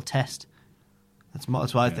used as a little test. That's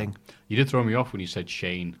what I think. you did throw me off when you said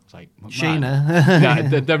Shane. I was like, Shayna. Yeah, I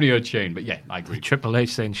definitely heard Shane, but yeah, I agree. Triple H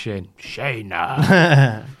saying Shane.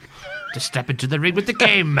 Shayna. To step into the ring with the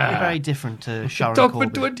game. Very different to Sharon Talk for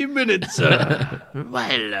Corbin. 20 minutes.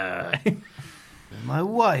 Well, My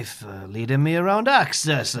wife leading me around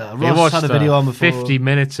Access. you Ross watched had a video on before. 50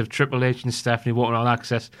 minutes of Triple H and Stephanie walking around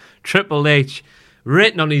Access. Triple H,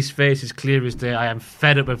 written on his face as clear as day, I am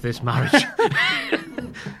fed up with this marriage.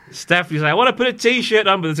 Stephanie's like, I want to put a T-shirt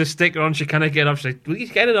on, but there's a sticker on. She can't get it off. She's like, will you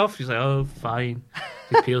get it off? She's like, oh, fine.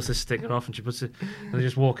 He peels the sticker off and she puts it, and they're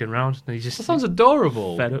just walking around. And he's just That sounds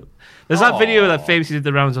adorable. fed up. There's that video that famously did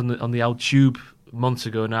the rounds on the old tube months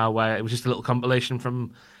ago now, where it was just a little compilation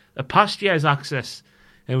from a past year's Access.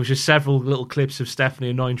 And it was just several little clips of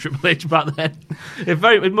Stephanie annoying Triple H back then.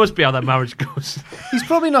 It must be how that marriage goes. He's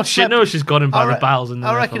probably not. She knows she's got him by the bowels. And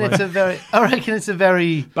I reckon it's a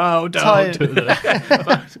very Bow down tired- to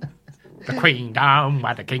the... the queen down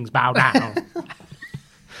where the kings bow down.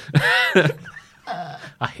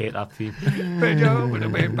 I hate that theme.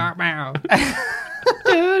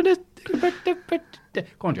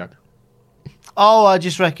 Go on, Jack. Oh, I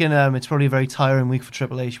just reckon it's probably a very tiring week for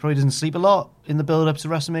Triple H. He probably doesn't sleep a lot in the build-up to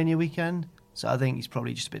WrestleMania weekend. So I think he's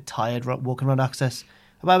probably just a bit tired walking around Access.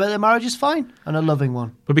 But the marriage is fine and a loving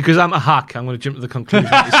one. But because I'm a hack, I'm going to jump to the conclusion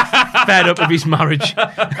that he's fed up with his marriage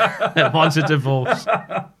and wants a divorce.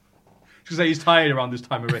 Because he's tired around this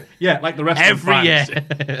time of year. Yeah, like the rest Every of year.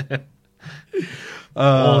 fans.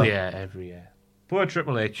 All year, every year. Poor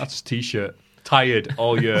Triple H. That's his T-shirt. Tired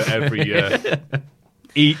all year, every year.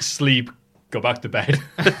 Eat, sleep, go back to bed.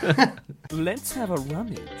 Let's have a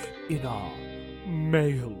rummage in our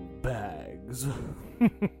mail bags.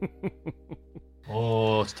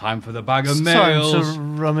 Oh, it's time for the bag of It's mails. time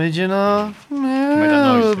to rummage in our Make that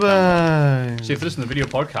noise to the camera. mailbag. See, if you listen to the video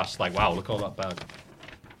podcast, like, wow, look at all that bag.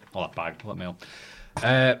 All that mail.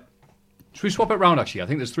 Should we swap it round, actually? I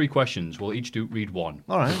think there's 3 questions. We'll each read one.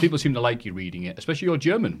 All right. People seem to like you reading it, especially your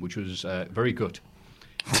German, which was very good.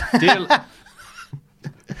 Dear...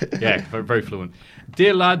 yeah, very, very fluent.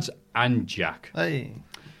 Dear lads and Jack, Hey.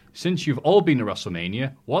 since you've all been to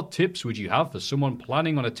WrestleMania, what tips would you have for someone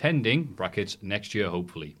planning on attending, brackets, next year,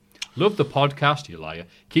 hopefully? Love the podcast, you liar.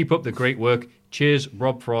 Keep up the great work. Cheers,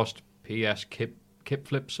 Rob Frost. P.S. Kip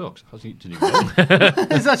Flip sucks. How's he to do that?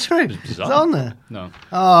 Is that true? Is bizarre. that on there? No.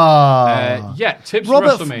 Oh. Yeah, tips for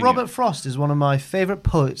WrestleMania. Robert Frost is one of my favourite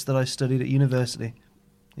poets that I studied at university.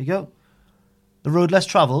 There you go. The Road Less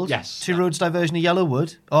Travelled. Yes. 2 Roads Diversion of Yellow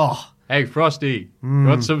Wood. Oh. Hey, Frosty,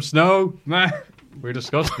 want some snow? Meh. We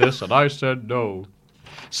discussed this, and I said no.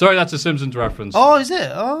 Sorry, that's a Simpsons reference. Oh, is it?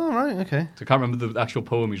 Oh, right, okay. I can't remember the actual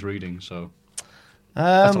poem he's reading, so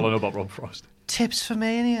that's all I know about Rob Frost. Tips for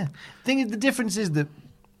Mania. The difference is that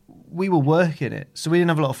we were working it, so we didn't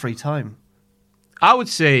have a lot of free time. I would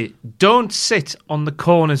say don't sit on the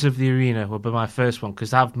corners of the arena would be my first one,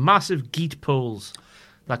 because they have massive geet poles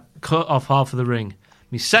that cut off half of the ring.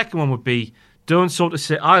 My second one would be don't sort of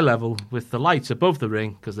sit eye level with the lights above the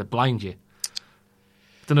ring, because they blind you.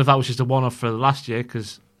 Don't know if that was just a one-off for last year,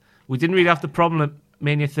 because we didn't really have the problem at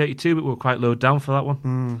Mania 32, but we were quite low down for that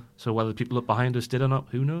one. So whether people up behind us did or not,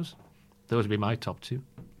 who knows? Those would be my top 2.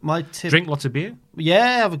 My tip. Drink lots of beer.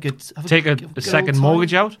 Yeah, have a good. Take a good second old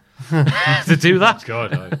mortgage out to do that.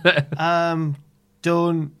 God,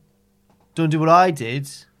 don't do what I did,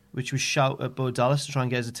 which was shout at Bo Dallas to try and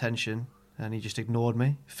get his attention, and he just ignored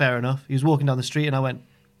me. Fair enough. He was walking down the street, and I went,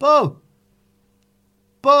 Bo!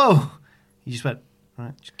 He just went,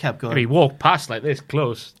 right, just kept going. He walked past like this,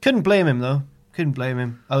 close. Couldn't blame him, though. Couldn't blame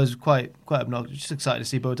him. I was quite obnoxious. Just excited to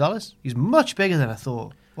see Bo Dallas. He's much bigger than I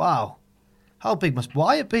thought. Wow. How big must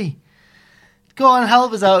Wyatt be? Go on,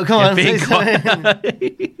 help us out. Come on. Say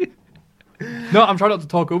something. No, I'm trying not to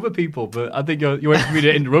talk over people, but I think you're waiting for me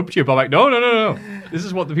to interrupt you. But I'm like, no. This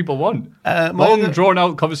is what the people want. Long,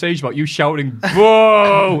 drawn-out conversation about you shouting,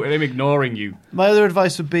 whoa, and him ignoring you. My other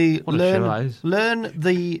advice would be What learn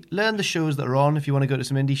the shows that are on if you want to go to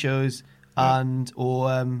some indie shows,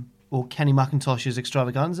 or Kenny McIntosh's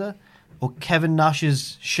Extravaganza, or Kevin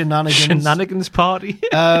Nash's Shenanigans Party.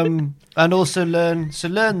 And also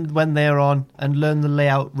learn when they're on and learn the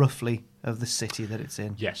layout roughly of the city that it's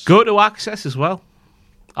in. Yes. Go to Access as well.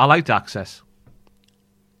 I liked Access.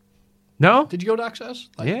 No? Did you go to Access?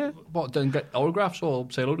 Yeah. What, then get autographs or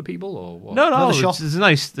say hello to people or what? No. the shop. It's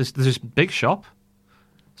nice. There's this big shop,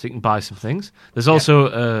 so you can buy some things. There's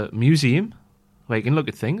also a museum where you can look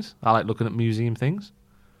at things. I like looking at museum things.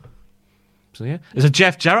 So yeah, there's a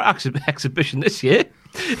Jeff Jarrett exhibition this year.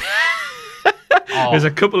 There's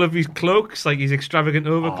a couple of his cloaks, like his extravagant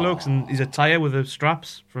overcloaks, and his attire with the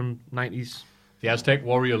straps from 90s. The Aztec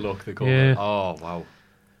warrior look, they call Yeah. it. Oh, wow.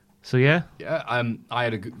 So yeah, Yeah, I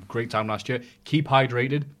had a great time last year. Keep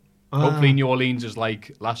hydrated. Hopefully New Orleans is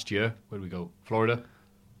like last year. Where did we go? Florida?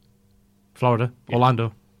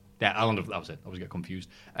 Orlando. Yeah, Orlando, that was it. I always get confused.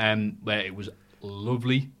 Where it was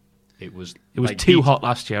lovely. It was like too beach. hot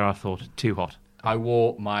last year, I thought. Too hot. I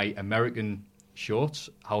wore my American shorts.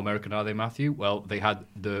 How American are they, Matthew? Well, they had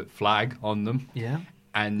the flag on them. Yeah.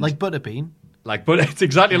 And Like Butterbean. like butter, it's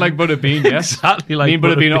exactly like Butterbean, yes. Exactly like Me and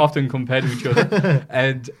Butterbean Butterbean. are often compared to each other.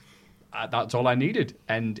 And that's all I needed.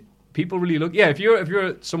 And people really look... Yeah, if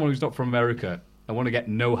you're someone who's not from America and want to get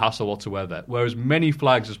no hassle whatsoever, wear as many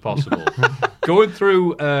flags as possible. Going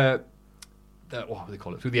through... what do they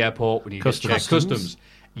call it? Through the airport when you get checked. Customs.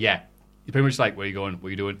 Yeah. You're pretty much like, where are you going? What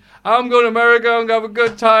are you doing? I'm going to America. I'm going to have a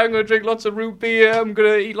good time. I'm going to drink lots of root beer. I'm going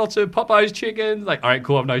to eat lots of Popeye's chicken. Like, all right,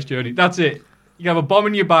 cool. Have a nice journey. That's it. You have a bomb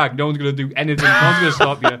in your bag. No one's going to do anything. No one's going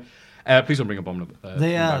to stop you. Please don't bring a bomb.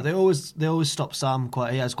 They always stop Sam.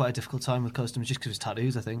 He has quite a difficult time with customs just because of his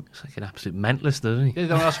tattoos, I think. It's like an absolute mentalist, doesn't he? Yeah, they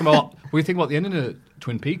don't ask him about, what do you think about the ending of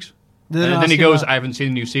Twin Peaks? They don't And then he ask him goes, about- I haven't seen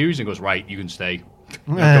the new series. And goes, right, you can stay.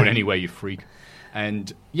 You're not going anywhere, you freak.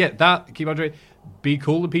 And yeah, keep hydrated. Be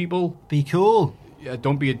cool to people. Be cool.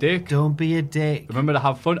 Don't be a dick. Don't be a dick. Remember to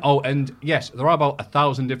have fun. Oh, and yes, there are about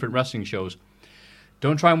 1,000 different wrestling shows.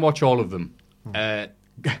 Don't try and watch all of them.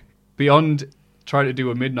 Beyond trying to do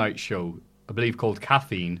a midnight show, I believe called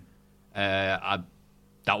Caffeine, that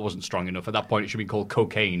wasn't strong enough. At that point, it should be called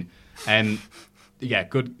Cocaine. And yeah,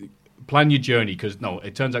 good. Plan your journey, because no,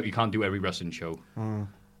 it turns out you can't do every wrestling show. And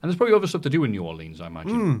there's probably other stuff to do in New Orleans, I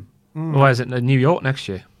imagine. Why is it in New York next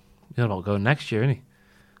year? You're not going next year, isn't he?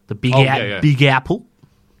 The Big, yeah. Big Apple.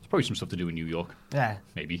 There's probably some stuff to do in New York, Yeah.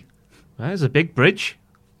 maybe. There's a big bridge.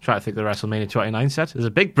 Try to think of the WrestleMania 29 set. There's a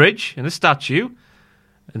big bridge and a statue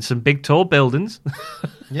and some big tall buildings.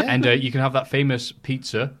 Yeah. And you can have that famous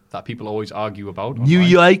pizza that people always argue about. New online.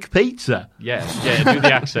 York pizza. Yeah, do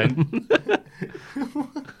the accent.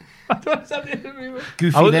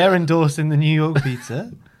 Goofy there endorsing the New York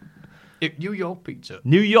pizza. New York pizza.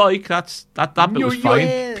 New York, that bit New was fine.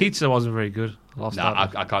 York. Pizza wasn't very good. I lost Nah,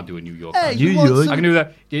 that. I can't do a New York. Hey, New you want York. some- I can do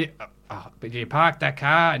that. But you park that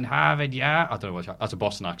car in Harvard, yeah? I don't know what that's a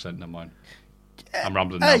Boston accent, never mind. I'm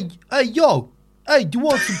rambling now. Hey, do you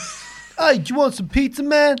want some? Hey, do you want some pizza,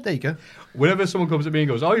 man? There you go. Whenever someone comes at me and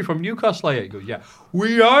goes, "Oh, you're from Newcastle?" He goes, "Yeah,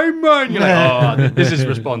 we are, man." You're like, "Oh, this is a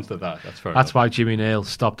response to that." That's fair. That's enough. why Jimmy Nail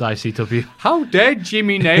stopped ICW. How dare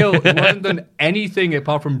Jimmy Nail, who hasn't done anything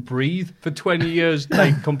apart from breathe for 20 years,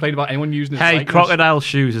 like complain about anyone using his Hey, likeness? Crocodile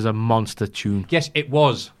Shoes is a monster tune. Yes, it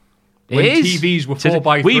was. When It is. TVs were So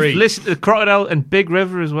 4x3. We've listened to Crocodile and Big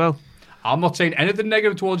River as well. I'm not saying anything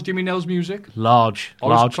negative towards Jimmy Nail's music. Large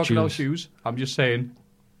Crocodile tunes. Shoes. I'm just saying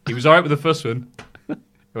he was all right with the first one.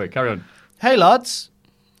 Wait, carry on. Hey, lads.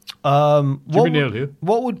 Jimmy Nail here.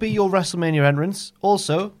 What would be your WrestleMania entrance?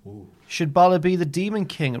 Also, should Balor be the Demon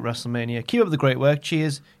King at WrestleMania? Keep up the great work.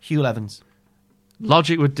 Cheers, Hugh Evans.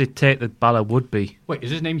 Logic would dictate that Balor would be Wait,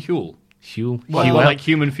 is his name Huel? Hugh. Well, Huel, Huel. like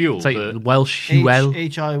human fuel. It's like Welsh Huel.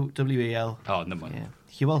 Hiwel. Oh, never mind. Yeah.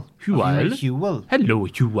 Hewell. Hewell? Hewell. Hello,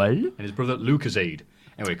 Huel. And his brother Lucasade.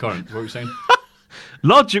 Anyway, Corin, what were you saying?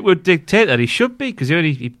 Logic would dictate that he should be because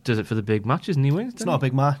he does it for the big matches and he wins. It's not a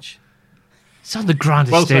big match. It's on the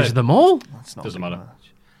grandest Well stage said. of them all. It's not Doesn't a big matter.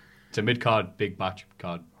 match. It's a mid-card, big match.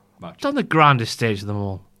 It's on the grandest stage of them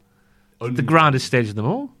all. The grandest stage of them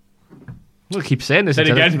all. We'll keep saying this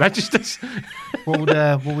until it registers. What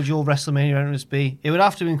would your WrestleMania entrance be? It would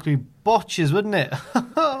have to include botches, wouldn't it?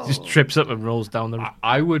 Just trips up and rolls down the...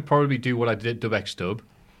 I would probably do what I did at Dub X Dub,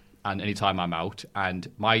 and anytime I'm out, and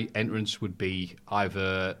my entrance would be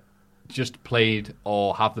either just played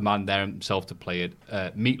or have the man there himself to play it.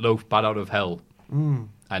 Meatloaf, Bad Out of Hell.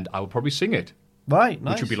 And I would probably sing it. Right,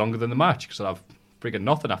 nice. Which would be longer than the match, because I'd have friggin'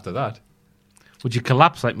 nothing after that. Would you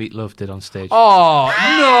collapse like Meatloaf did on stage? Oh,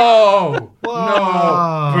 no!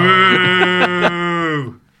 Whoa. No!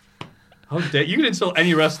 Boo! How dare you can insult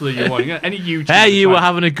any wrestler you want. You can, any YouTuber. Hey, you were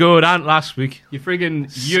having a go at Ant last week. You friggin'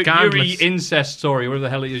 Yuri Scandalous. incest story, whatever the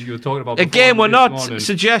hell it is you were talking about. Again, before we're not this morning.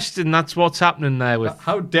 suggesting that's what's happening there with...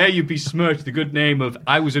 How dare you besmirch the good name of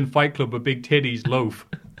I was in Fight Club with Big Titties Loaf.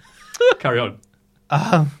 Carry on.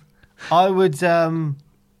 I would.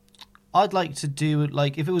 I'd like to do it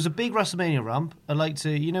like if it was a big WrestleMania ramp. I'd like to,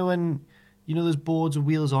 when those boards with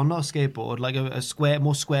wheels on, not a skateboard, like a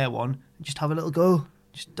more square one. Just have a little go,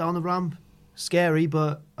 just down the ramp. Scary,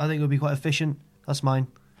 but I think it would be quite efficient. That's mine.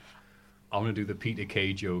 I'm gonna do the Peter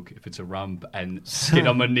Kay joke if it's a ramp and skid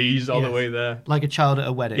on my knees all the way there, like a child at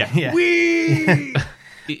a wedding. Yeah. Whee!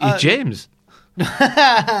 James.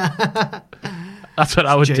 That's what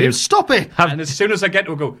I would do. James, stop it! And as soon as I get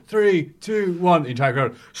to it, go 3, 2, 1. The entire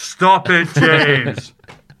crowd, stop it, James.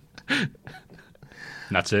 And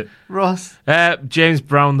that's it. Ross. James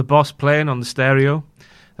Brown, the boss, playing on the stereo,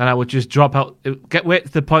 and I would just drop out. Wait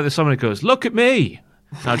to the point that somebody goes, "Look at me!"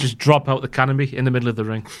 And I'll just drop out the canopy in the middle of the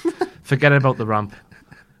ring, forget about the ramp,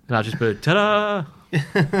 and I'll just be ta-da.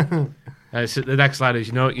 The next line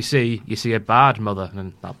is, what you see? You see a bad mother,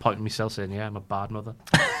 and I'll point at myself saying, "Yeah, I'm a bad mother."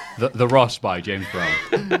 The Ross by James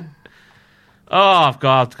Brown. Oh,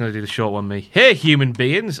 God, I'm going to do the short one, me. Hey, human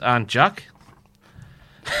beings, and Jack.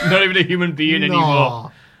 Not even a human being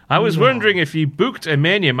anymore. I was wondering if you booked a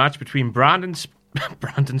Mania match between Brandon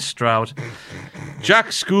Stroud,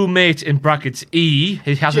 Jack's schoolmate in brackets E.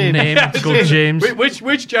 He has a name. It's called James.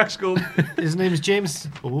 Which Jack School? His name is James.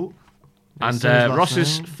 Oh. And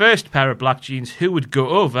Ross's first pair of black jeans. Who would go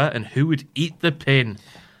over and who would eat the pin?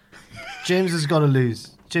 James has got to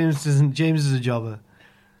lose. James is a jobber.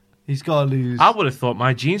 He's got to lose. I would have thought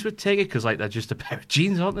my jeans would take it because they're just a pair of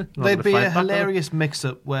jeans, aren't they? There'd be a hilarious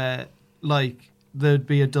mix-up where there'd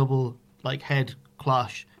be a double head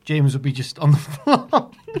clash. James would be just on the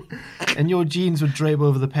floor, and your jeans would drape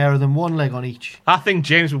over the pair of them, one leg on each. I think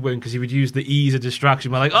James would win because he would use the E as a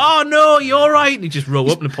distraction. We're like, "Oh no, you're right," and he'd just roll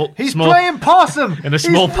up and pull. He's playing possum in a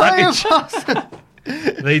small package. Possum.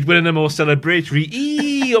 They'd win in a more celebratory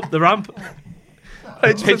E up the ramp.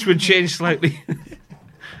 Pitch would change slightly.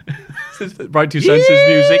 Right, 2 senses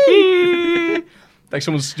music. Like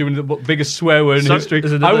someone's doing the biggest swear word in history.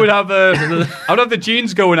 I would have the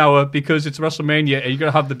jeans going out because it's WrestleMania and you're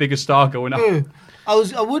gonna have the biggest star going out.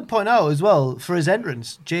 I would point out as well for his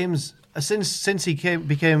entrance, James. Since he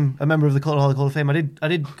became a member of the Cultaholic Hall of Fame, I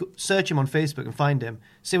did search him on Facebook and find him,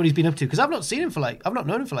 see what he's been up to because I've not seen him I've not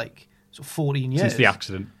known him for 14 years Since the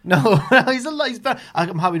accident. No, he's alive.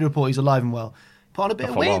 I'm happy to report he's alive and well. Put on a bit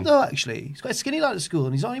of weight though, actually. He's quite skinny lad at school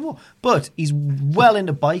and he's not anymore. But he's well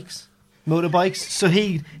into motorbikes. So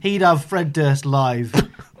he'd have Fred Durst live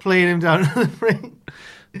playing him down the ring.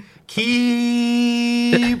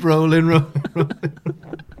 Keep rolling.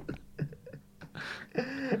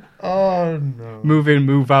 Oh no. Move in,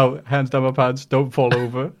 move out, hands down my pants, don't fall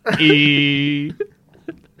over. E.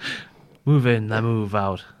 Move in, then move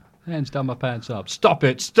out. Hands down my pants up. Stop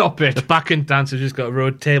it, stop it. The backing dancers just got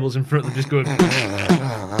road tables in front of them just going...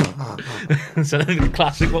 Instead of the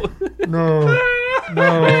classic one. No.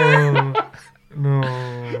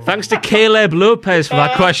 Thanks to Caleb Lopez for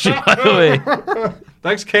that question, by the way.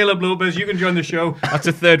 Thanks, Caleb Lopez. You can join the show. That's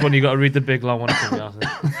the third one. You got to read the big long one.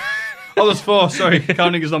 Oh, there's 4. Sorry,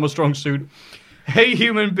 counting is not my strong suit. Hey,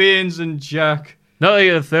 human beings and Jack. No,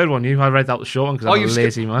 you're the third one. I read out the short one because I'm a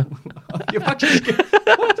lazy man. You've actually skipped.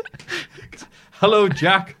 Hello,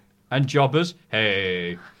 Jack and jobbers.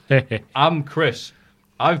 Hey. I'm Chris.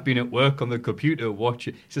 I've been at work on the computer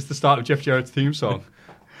watching... Is this the start of Jeff Jarrett's theme song?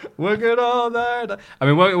 Working all that.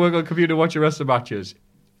 Work on the computer watching wrestling matches.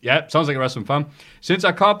 Yeah, sounds like a wrestling fan. Since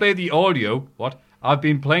I can't play the audio, I've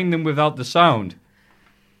been playing them without the sound.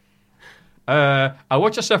 I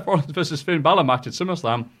watched a Seth Rollins versus Finn Balor match at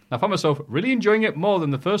SummerSlam, and I found myself really enjoying it more than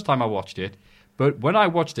the first time I watched it. But when I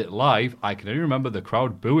watched it live, I can only remember the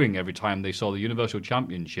crowd booing every time they saw the Universal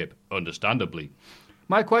Championship, understandably.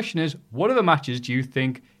 My question is, what other matches do you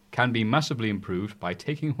think can be massively improved by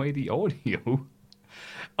taking away the audio?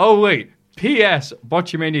 Oh, wait. P.S.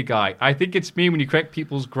 Botchamania guy. I think it's me when you correct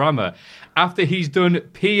people's grammar. After he's done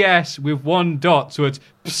P.S. with one dot, so it's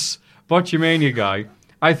Ps, Botchamania guy.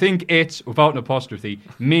 I think it's, without an apostrophe,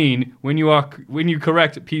 mean when you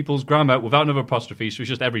correct people's grammar without another apostrophe, so it's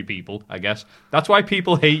just every people, I guess. That's why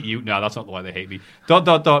people hate you. No, that's not why they hate me. ...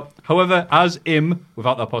 However, as im,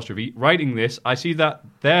 without the apostrophe, writing this, I see that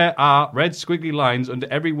there are red squiggly lines under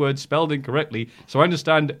every word spelled incorrectly, so I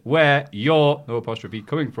understand where your, no apostrophe,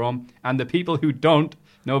 coming from, and the people who don't,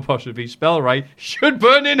 no apostrophe, spell right, should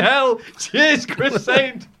burn in hell. Cheers, Chris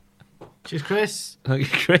Saint. Cheers, Chris. Thank you,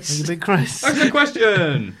 Chris. Thank you, big Chris. That's the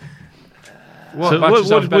question.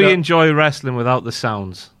 Would we enjoy wrestling without the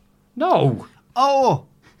sounds? No. Oh,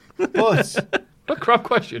 but What a crap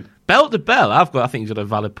question. Bell to bell, I think he's got a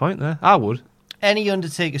valid point there. I would. any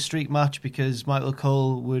Undertaker streak match, because Michael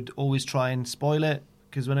Cole would always try and spoil it.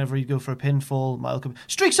 Because whenever he'd go for a pinfall, Michael Cole,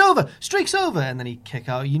 streak's over, and then he'd kick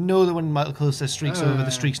out. You know that when Michael Cole says streak's over,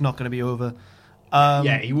 the streak's not going to be over.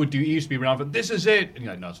 Yeah, he would do. He used to be around for this is it. And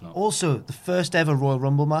you're like, no, it's not. Also, the first ever Royal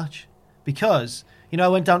Rumble match, because I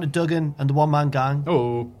went down to Duggan and the One Man Gang.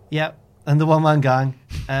 Oh, Yeah, and the One Man Gang.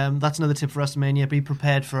 That's another tip for WrestleMania. Be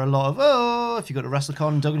prepared for a lot of if you go to WrestleCon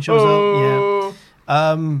and Duggan shows up.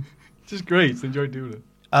 Yeah. It's just great. Enjoy doing it.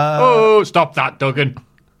 Stop that, Duggan.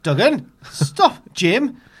 Duggan, stop,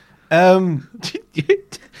 Jim.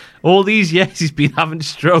 All these years he's been having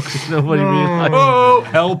strokes. Nobody realised. Oh,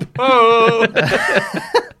 help. Oh.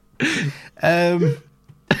 Carry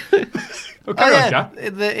on, Jack.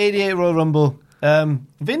 The 88 Royal Rumble.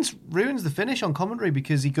 Vince ruins the finish on commentary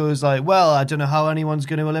because he goes like, well, I don't know how anyone's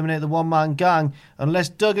going to eliminate the one-man gang unless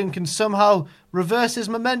Duggan can somehow reverse his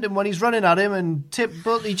momentum when he's running at him and tip.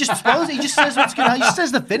 But he just spoils it. He just says what's going to happen. He just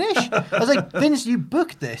says the finish. I was like, Vince, you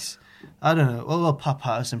booked this. I don't know. Well, Pat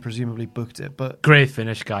Patterson presumably booked it, but Great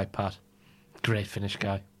finish guy, Pat. Great finish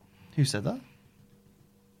guy. who said that?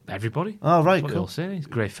 Everybody. Oh, right, That's what cool. they all say. He's a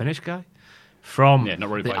great finish guy. From Yeah, not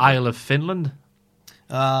really the quite Isle of Finland.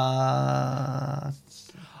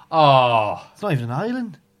 It's Oh. not even an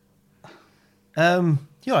island.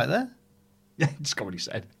 You all right there? Yeah, just got what he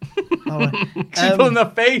said. All right. He's pulling their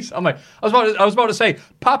face. I'm like, I was about to say,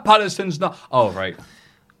 Pat Patterson's not. Oh, right.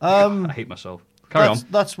 I hate myself. Carry on.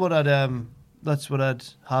 That's what I'd have.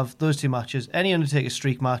 Those two matches. Any Undertaker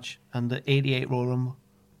streak match and the 88 Royal Rumble.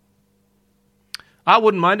 I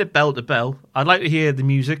wouldn't mind it bell to bell. I'd like to hear the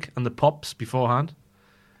music and the pops beforehand.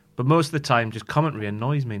 But most of the time, just commentary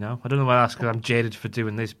annoys me now. I don't know why that's because I'm jaded for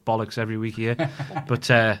doing this bollocks every week here. But,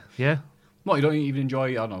 yeah. What, you don't even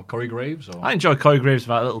enjoy, I don't know, Corey Graves? Or? I enjoy Corey Graves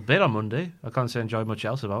for a little bit on Monday. I can't say I enjoy much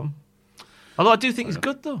else about him. Although I do think he's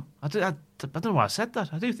good, though. I don't know why I said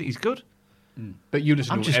that. I do think he's good. But you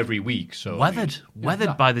listen I'm to just him every week, so...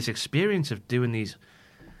 Weathered by this experience of doing these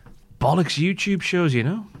bollocks YouTube shows, you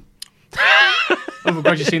know? I've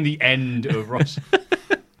actually seen the end of Ross.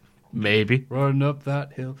 Maybe. Run up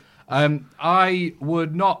that hill. I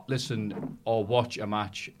would not listen or watch a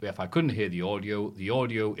match if I couldn't hear the audio. The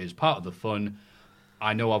audio is part of the fun.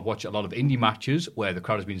 I know I've watched a lot of indie matches where the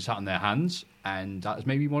crowd has been sat in their hands, and that has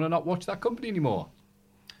made me want to not watch that company anymore.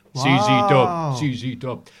 Wow. CZ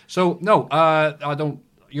Dub. So, no, I don't...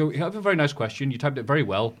 You have a very nice question. You typed it very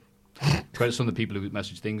well. Credit some of the people who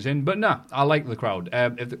message things in. But nah, I like the crowd.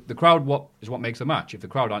 If the crowd is what makes the match. If the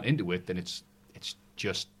crowd aren't into it, then it's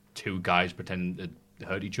just two guys pretending to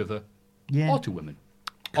hurt each other. Yeah. Or two women.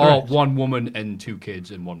 Or one woman and two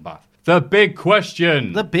kids in one bath. The big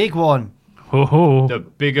question. The big one. Ho ho. The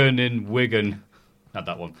big un in Wigan. Not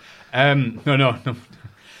that one. No.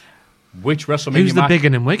 Which WrestleMania Who's the match? big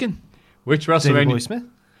un in Wigan? Which David Boy WrestleMania? Smith.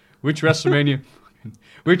 Which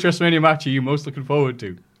WrestleMania match are you most looking forward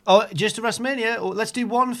to? Oh, just to WrestleMania? Oh, let's do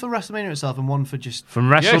one for WrestleMania itself and one for just...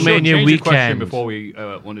 From Yeah, sure, WrestleMania change your question weekend. before we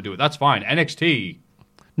want to do it. That's fine. NXT.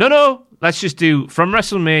 No. Let's just do from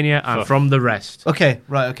WrestleMania and from the rest. Okay,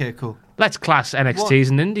 right, okay, cool. Let's class NXT as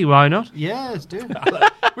an indie, why not? Yeah, let's do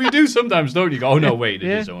it. We do sometimes, don't you? Go, oh no, wait, it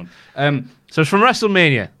is on. So it's from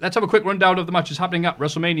WrestleMania. Let's have a quick rundown of the matches happening at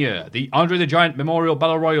WrestleMania. The Andre the Giant Memorial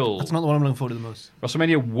Battle Royal. That's not the one I'm looking forward to the most.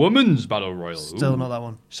 WrestleMania Women's Battle Royal. Still Ooh. not that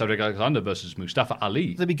one. Cedric Alexander versus Mustafa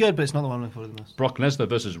Ali. They'd be good, but it's not the one I'm looking forward to the most. Brock Lesnar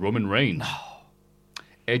versus Roman Reigns.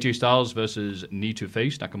 AJ Styles versus Need to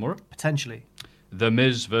Face Nakamura. Potentially. The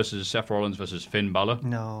Miz versus Seth Rollins versus Finn Balor.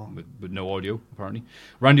 No. With no audio, apparently.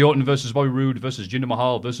 Randy Orton versus Bobby Roode versus Jinder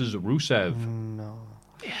Mahal versus Rusev. No.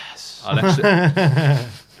 Yes.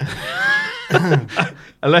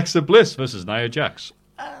 Alexa Bliss versus Nia Jax.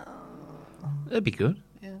 That'd be good.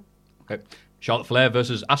 Okay. Charlotte Flair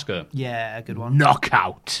versus Asuka. Yeah, good one.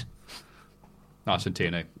 Knockout. That's in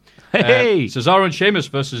TNA. Hey! Cesaro and Sheamus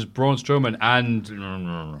versus Braun Strowman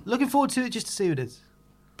and... Looking forward to it just to see who it is.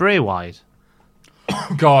 Bray Wyatt.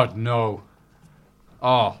 God, no.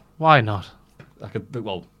 Oh, Why not? I could...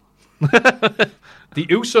 Well... the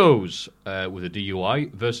Usos with a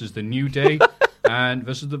DUI versus the New Day and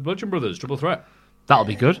versus the Bludgeon Brothers. Triple threat. That'll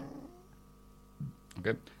be good.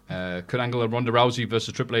 Okay. Kurt Angle and Ronda Rousey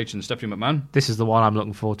versus Triple H and Stephanie McMahon. This is the one I'm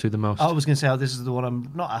looking forward to the most. I was going to say, this is the one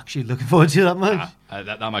I'm not actually looking forward to that much.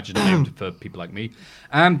 That match is named for people like me.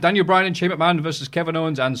 Daniel Bryan and Shane McMahon versus Kevin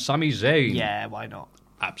Owens and Sami Zayn. Yeah, why not?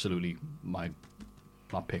 Absolutely my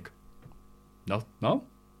pick. No?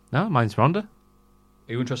 No, mine's Ronda.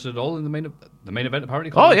 Are you interested at all in the main event,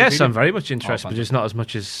 apparently? Oh, yes, I'm very much interested, but just not as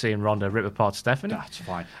much as seeing Ronda rip apart Stephanie. That's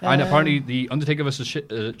fine. And apparently The Undertaker versus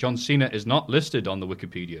John Cena is not listed on the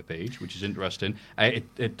Wikipedia page, which is interesting.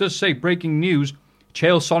 It does say, breaking news,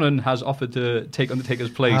 Chael Sonnen has offered to take Undertaker's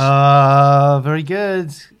place. Very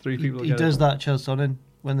good. 3 people He get does it. that, Chael Sonnen,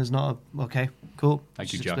 when there's not a... Okay, cool.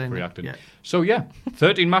 Thank you, Just Jack, explain for that. reacting. Yeah. So,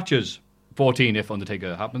 13 matches. 14 if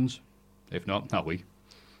Undertaker happens. If not we.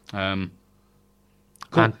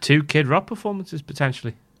 Cool. And 2 Kid Rock performances,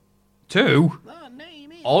 potentially. 2?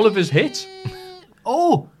 All of his hits?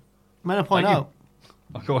 Oh! May I point Thank you. out,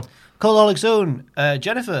 Oh, go on. Coleholic's own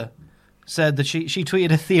Jennifer said that she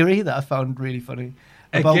tweeted a theory that I found really funny.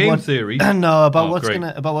 A game theory? No, about Oh, great.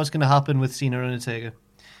 what's gonna happen with Cena and Undertaker.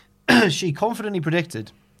 She confidently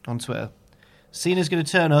predicted on Twitter, Cena's going to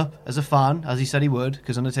turn up as a fan, as he said he would,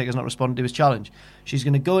 because Undertaker's not responded to his challenge. He's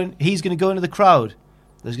going to go into the crowd.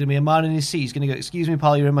 There's going to be a man in his seat. He's going to go, excuse me,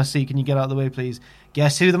 pal, you're in my seat. Can you get out of the way, please?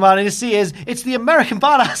 Guess who the man in his seat is? It's the American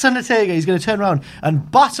badass Undertaker. He's going to turn around and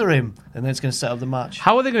batter him, and then it's going to set up the match.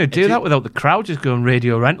 How are they going to do that without the crowd just going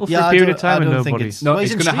radio rental for a period of time and nobody? No, Well,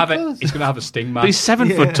 he's he's going in to have street it. clothes. He's going to have a sting But match. he's 7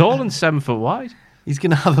 foot tall and 7 foot wide. He's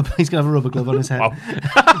going to have a rubber glove on his head.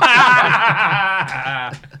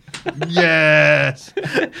 Yes.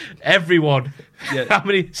 Everyone. How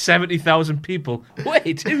many? 70,000 people.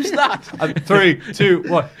 Wait, who's that? 3, 2,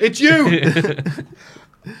 1. It's you.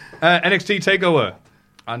 NXT Takeover.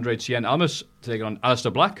 Andre Cien Almas taking on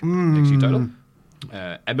Aleister Black. NXT title.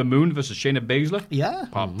 Ember Moon versus Shayna Baszler. Yeah.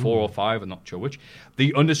 Part 4 or 5, I'm not sure which.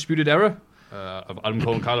 The Undisputed Era of Adam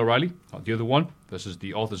Cole and Kyle O'Reilly. The other one versus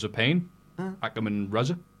the Authors of Pain. Ackerman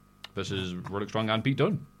Reza versus Roderick Strong and Pete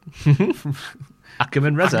Dunne.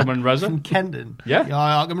 Ackerman Reza. Ackerman Reza. From Kendon. Yeah.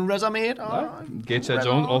 Ackerman Reza, mate. Gateshead's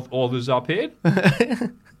own Authors Are Paid.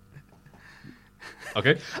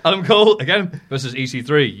 Okay. Adam Cole again versus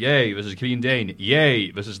EC3. Yay. Versus Killian Dane. Yay.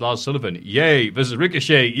 Versus Lars Sullivan. Yay. Versus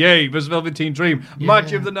Ricochet. Yay. Versus Velveteen Dream.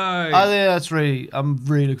 Match of the night. I think I'm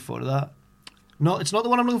really looking forward to that. No, it's not the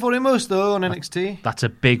one I'm looking forward to most, though, on NXT. That's a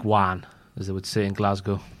big one, as they would say in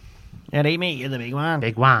Glasgow. Yeah, they me, you're the big one.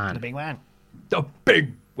 Big one. The big one. The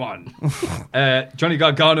big one. Johnny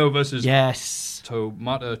Gargano versus Yes.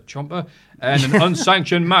 Tomata Ciampa. And an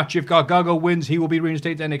unsanctioned match. If Gargano wins, he will be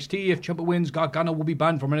reinstated to NXT. If Ciampa wins, Gargano will be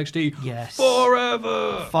banned from NXT Yes.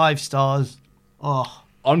 forever. 5 stars. Oh,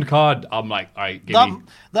 On card, I'm like, all right, give me.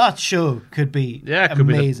 that show could be Yeah, it could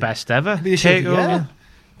amazing. be the best ever. Could be the show, Takeover. yeah.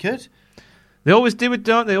 Could. They always do it,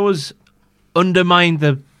 don't they? They always undermine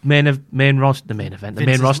the main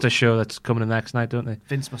roster show that's coming in the next night, don't they?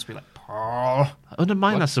 Vince must be like, Paul.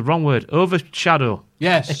 Undermine, that's the wrong word. Overshadow.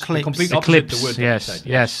 Yes, Eclipse. the complete opposite Eclipse. the word that Yes, you said.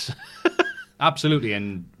 yes. Absolutely.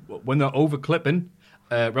 And when they're overclipping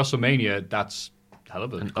WrestleMania, that's a hell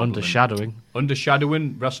of a And compliment.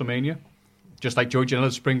 undershadowing. WrestleMania. Just like George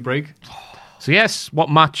Janela's spring break. So yes, what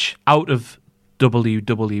match out of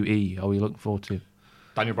WWE are we looking forward to?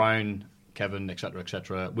 Daniel Bryan, Kevin,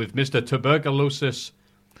 etc., with Mr. Tuberculosis.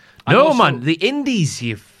 No, also- man, the Indies,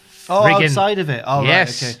 you Oh, friggin' outside of it. Oh,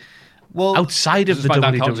 yes. right, okay. Well, outside of Does the this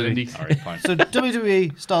count as WWE. indie? All right, fine. so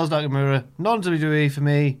WWE, Stars Nakamura, non-WWE for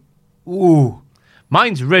me. Ooh.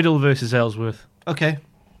 Mine's Riddle versus Ellsworth, Okay.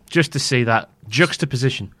 just to see that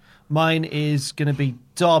juxtaposition. Mine is going to be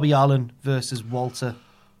Darby Allin versus Walter.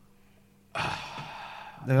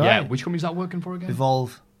 Yeah, which company is that working for again?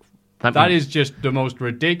 Evolve. That is just the most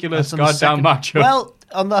ridiculous That's on the goddamn second- matchup. Well,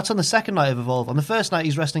 that's on the second night of Evolve. On the first night,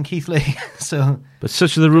 he's wrestling Keith Lee. So But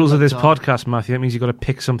such are the rules of this Darby. podcast, Matthew. That means you've got to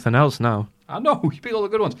pick something else now. I know, you pick all the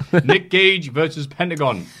good ones. Nick Gage versus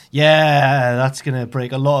Pentagon. yeah, that's going to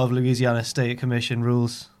break a lot of Louisiana State Commission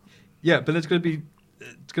rules. Yeah, but it's going to be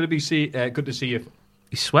good to see if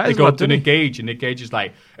He swears they a go lot, up to doesn't Nick he? Gage, and Nick Gage is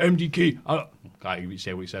like, MDK. I can't even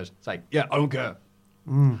say what he says. It's like, yeah, I don't care.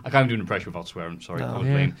 I can't do an impression without swearing. Sorry, I was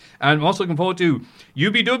Yeah. playing. And I'm also looking forward to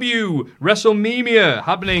UBW WrestleMania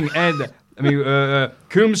happening at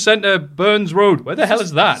Coombs Center, Burns Road. Where the hell is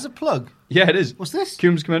This that? is a plug. Yeah, it is. What's this?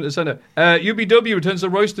 Coombs Community Centre. UBW returns to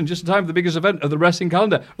Royston just in time for the biggest event of the wrestling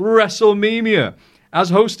calendar, WrestleMania, as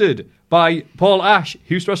hosted by Paul Ash,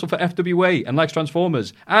 who used to wrestle for FWA and likes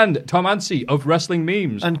Transformers, and Tom Anstey of Wrestling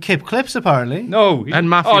Memes. And Kip Clips, apparently. No. And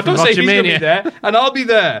Matthew Oh, from don't say he's going to be Rogermania. there, and I'll be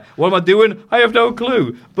there. What am I doing? I have no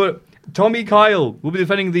clue. But Tommy Kyle will be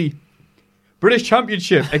defending the British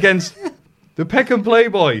Championship against the Peckham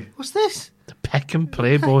Playboy. What's this? The Peckham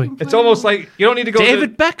Playboy. It's almost like you don't need to go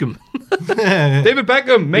David Beckham. to... David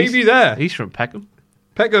Beckham, maybe there. He's from Peckham.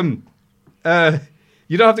 Peckham.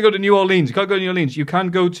 You don't have to go to New Orleans. You can't go to New Orleans. You can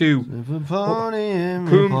go to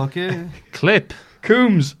Clip.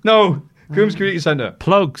 Coombs. No, Coombs Community Centre.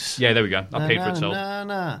 Plugs. Yeah, there we go. That paid for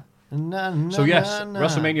itself. So yes,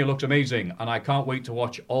 WrestleMania looked amazing, and I can't wait to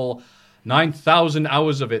watch all 9,000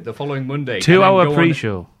 hours of it the following Monday. 2-hour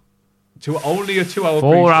pre-show. Only a 2-hour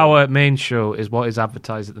pre-show. 4-hour main show is what is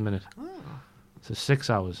advertised at the minute. So 6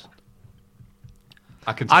 hours.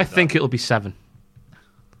 I think it'll be 7.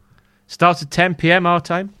 Starts at 10 p.m. our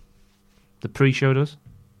time. The pre-show does.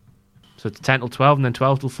 So it's 10 till 12 and then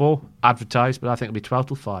 12 till 4. Advertised, but I think it'll be 12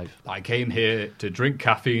 till 5. I came here to drink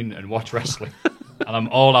caffeine and watch wrestling, and I'm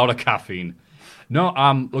all out of caffeine. No,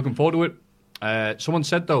 I'm looking forward to it. Someone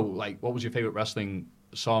said, though, like, what was your favourite wrestling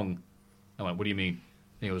song? I went, what do you mean?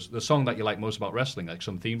 He goes, the song that you like most about wrestling, like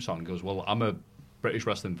some theme song. He goes, well, I'm a British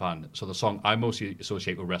wrestling fan, so the song I mostly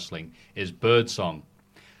associate with wrestling is Birdsong.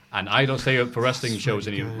 And I don't stay up for wrestling shows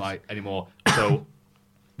anymore. So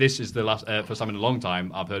this is the first time in a long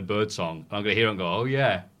time I've heard Birdsong. And I'm going to hear it and go, oh,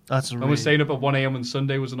 yeah. That's When we're staying up at 1 a.m. on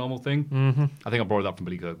Sunday was a normal thing. Mm-hmm. I think I borrowed that from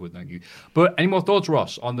Billy Kirkwood, thank you. But any more thoughts,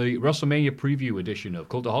 Ross, on the WrestleMania preview edition of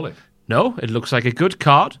Cultaholic? No, it looks like a good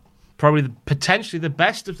card. Probably potentially the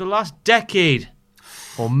best of the last decade.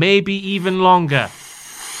 Or maybe even longer.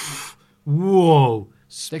 Whoa.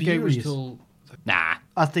 Decade was Spurious. till... Nah.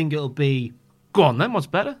 I think it'll be... Go on then, what's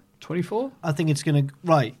better? 24? I think it's going to...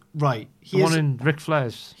 Right. The Here's, one in Ric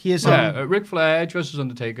Flair's. here's Ric Flair, Edge versus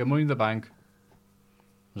Undertaker, Money in the Bank.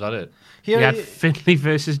 Was that it? here, You had Finley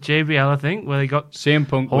versus JBL, I think, where they got CM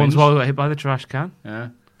Punk wins. Hornswoggle got hit by the trash can. Yeah.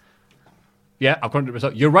 Yeah, I've got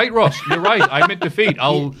it. You're right, Ross. You're right. I admit defeat.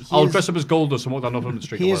 I'll dress up as Goldust and walk down Northumberland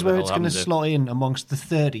Street. Here's where it's going to slot in amongst the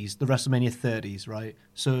 30s, the WrestleMania 30s, right?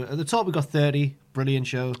 So at the top we've got 30, brilliant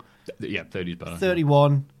show. Yeah, 30's better.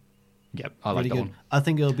 31, Yep, I like really that good. one. I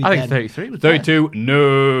think it'll be I think then. 33 was better. 32,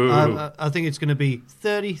 no. I think it's going to be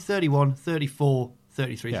 30, 31, 34,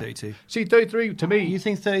 33, Yeah. 32. See, 33 to me. You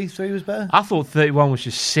think 33 was better? I thought 31 was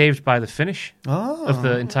just saved by the finish Oh. of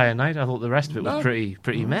the entire night. I thought the rest of it was No.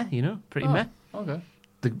 pretty meh, you know? Pretty meh. Okay.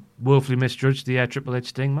 The woefully misjudged the Triple H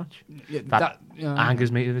Sting match. Yeah, That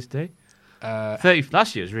angers me to this day. 30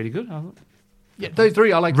 last year was really good. I thought. yeah,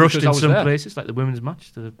 33 I like Rushed because in I was some there. places, like the women's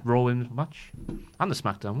match, the Raw women's match, and the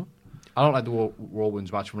SmackDown one. I don't like the Raw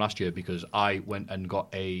Women's match from last year because I went and got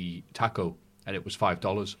a taco and it was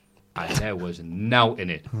 $5 and there was no in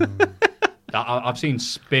it. I've seen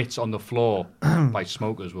spits on the floor by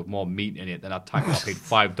smokers with more meat in it than that taco I paid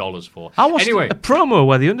 $5 for. I watched Anyway, a promo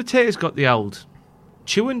where the Undertaker's got the old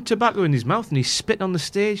chewing tobacco in his mouth and he's spitting on the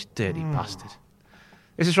stage. Dirty bastard.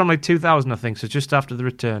 This is from like 2000, I think, so just after the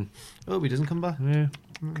return. Oh, he doesn't come back. Yeah.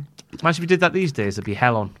 Imagine if we did that these days, there'd be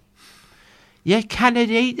hell on. Yeah, can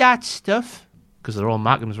it eat that stuff? Because they're all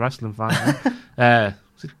Markham's wrestling fans. It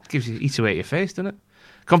gives you eats away at your face, doesn't it?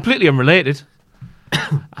 Completely unrelated.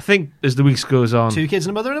 I think as the weeks goes on, 2 kids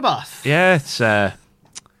and a mother in a bath. yeah, it's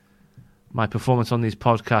my performance on these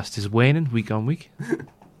podcasts is waning week on week.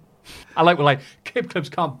 I like Kip Clips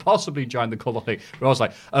can't possibly join the cult thing. But I was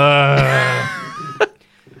like,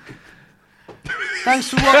 Thanks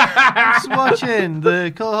for watching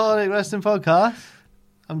the Cultaholic Wrestling Podcast.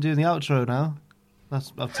 I'm doing the outro now.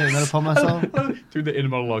 I've taken that upon myself. do the inner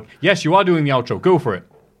monologue. Yes, you are doing the outro. Go for it.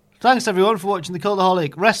 Thanks everyone for watching the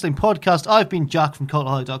Cultaholic Wrestling Podcast. I've been Jack from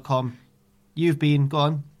Cultaholic.com. You've been...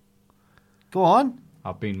 Go on.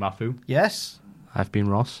 I've been Mafu. Yes. I've been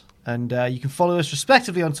Ross. And you can follow us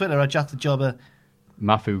respectively on Twitter at Jack the Jobber.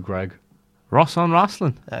 Mafu Greg. Ross on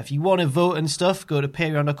wrestling. If you want to vote and stuff, go to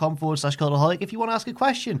patreon.com/cultaholic. If you want to ask a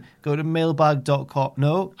question, go to mailbag.com.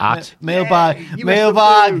 No. At. Mailbag. you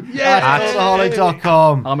Mailbag missed the blue. Yeah. at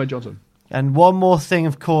cultaholic.com. Ahmed Johnson. And one more thing,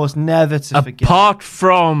 of course, never to forget. Apart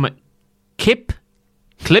from Kip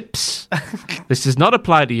Clips, this does not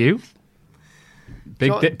apply to you.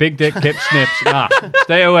 Big dick, Kip Snips. Nah,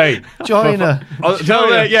 stay away. Joiner. Oh,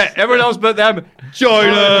 no, yeah, everyone else but them. Join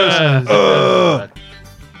us.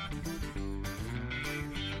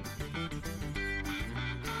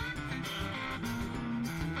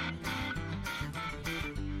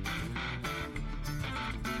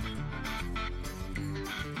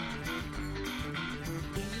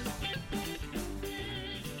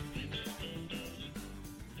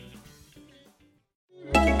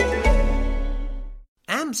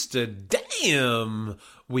 Amsterdam.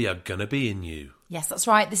 We are gonna be in you. Yes, that's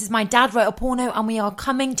right. This is My Dad Wrote a Porno, and we are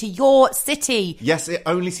coming to your city. Yes, it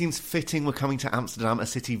only seems fitting we're coming to Amsterdam, a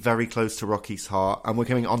city very close to Rocky's heart, and we're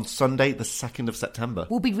coming on Sunday, the 2nd of September.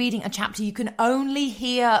 We'll be reading a chapter you can only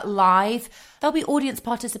hear live. There'll be audience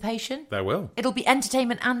participation. There will. It'll be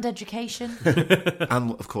entertainment and education.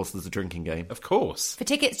 And, of course, there's a drinking game. Of course. For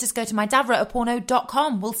tickets, just go to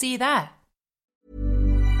mydadwroteaporno.com. We'll see you there.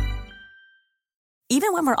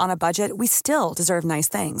 Even when we're on a budget, we still deserve nice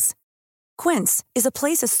things. Quince is a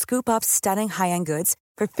place to scoop up stunning high-end goods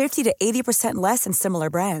for 50 to 80% less than similar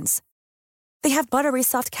brands. They have buttery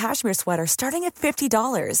soft cashmere sweaters starting at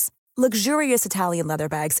 $50, luxurious Italian leather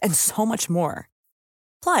bags, and so much more.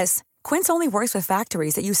 Plus, Quince only works with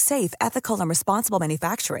factories that use safe, ethical, and responsible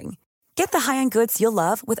manufacturing. Get the high-end goods you'll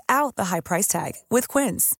love without the high price tag with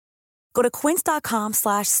Quince. Go to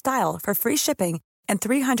quince.com/style for free shipping and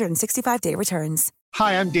 365-day returns.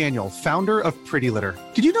 Hi, I'm Daniel, founder of Pretty Litter.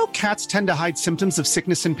 Did you know cats tend to hide symptoms of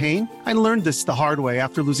sickness and pain? I learned this the hard way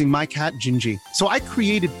after losing my cat, Gingy. So I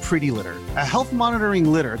created Pretty Litter, a health monitoring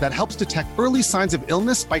litter that helps detect early signs of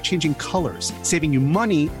illness by changing colors, saving you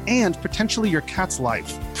money and potentially your cat's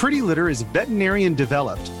life. Pretty Litter is veterinarian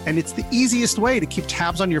developed, and it's the easiest way to keep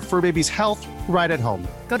tabs on your fur baby's health right at home.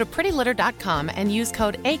 Go to prettylitter.com and use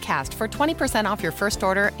code ACAST for 20% off your first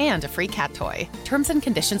order and a free cat toy. Terms and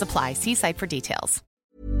conditions apply. See site for details.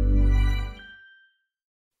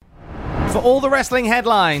 For all the wrestling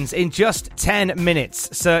headlines in just 10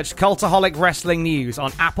 minutes, search Cultaholic Wrestling News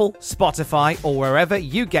on Apple, Spotify, or wherever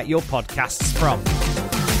you get your podcasts from.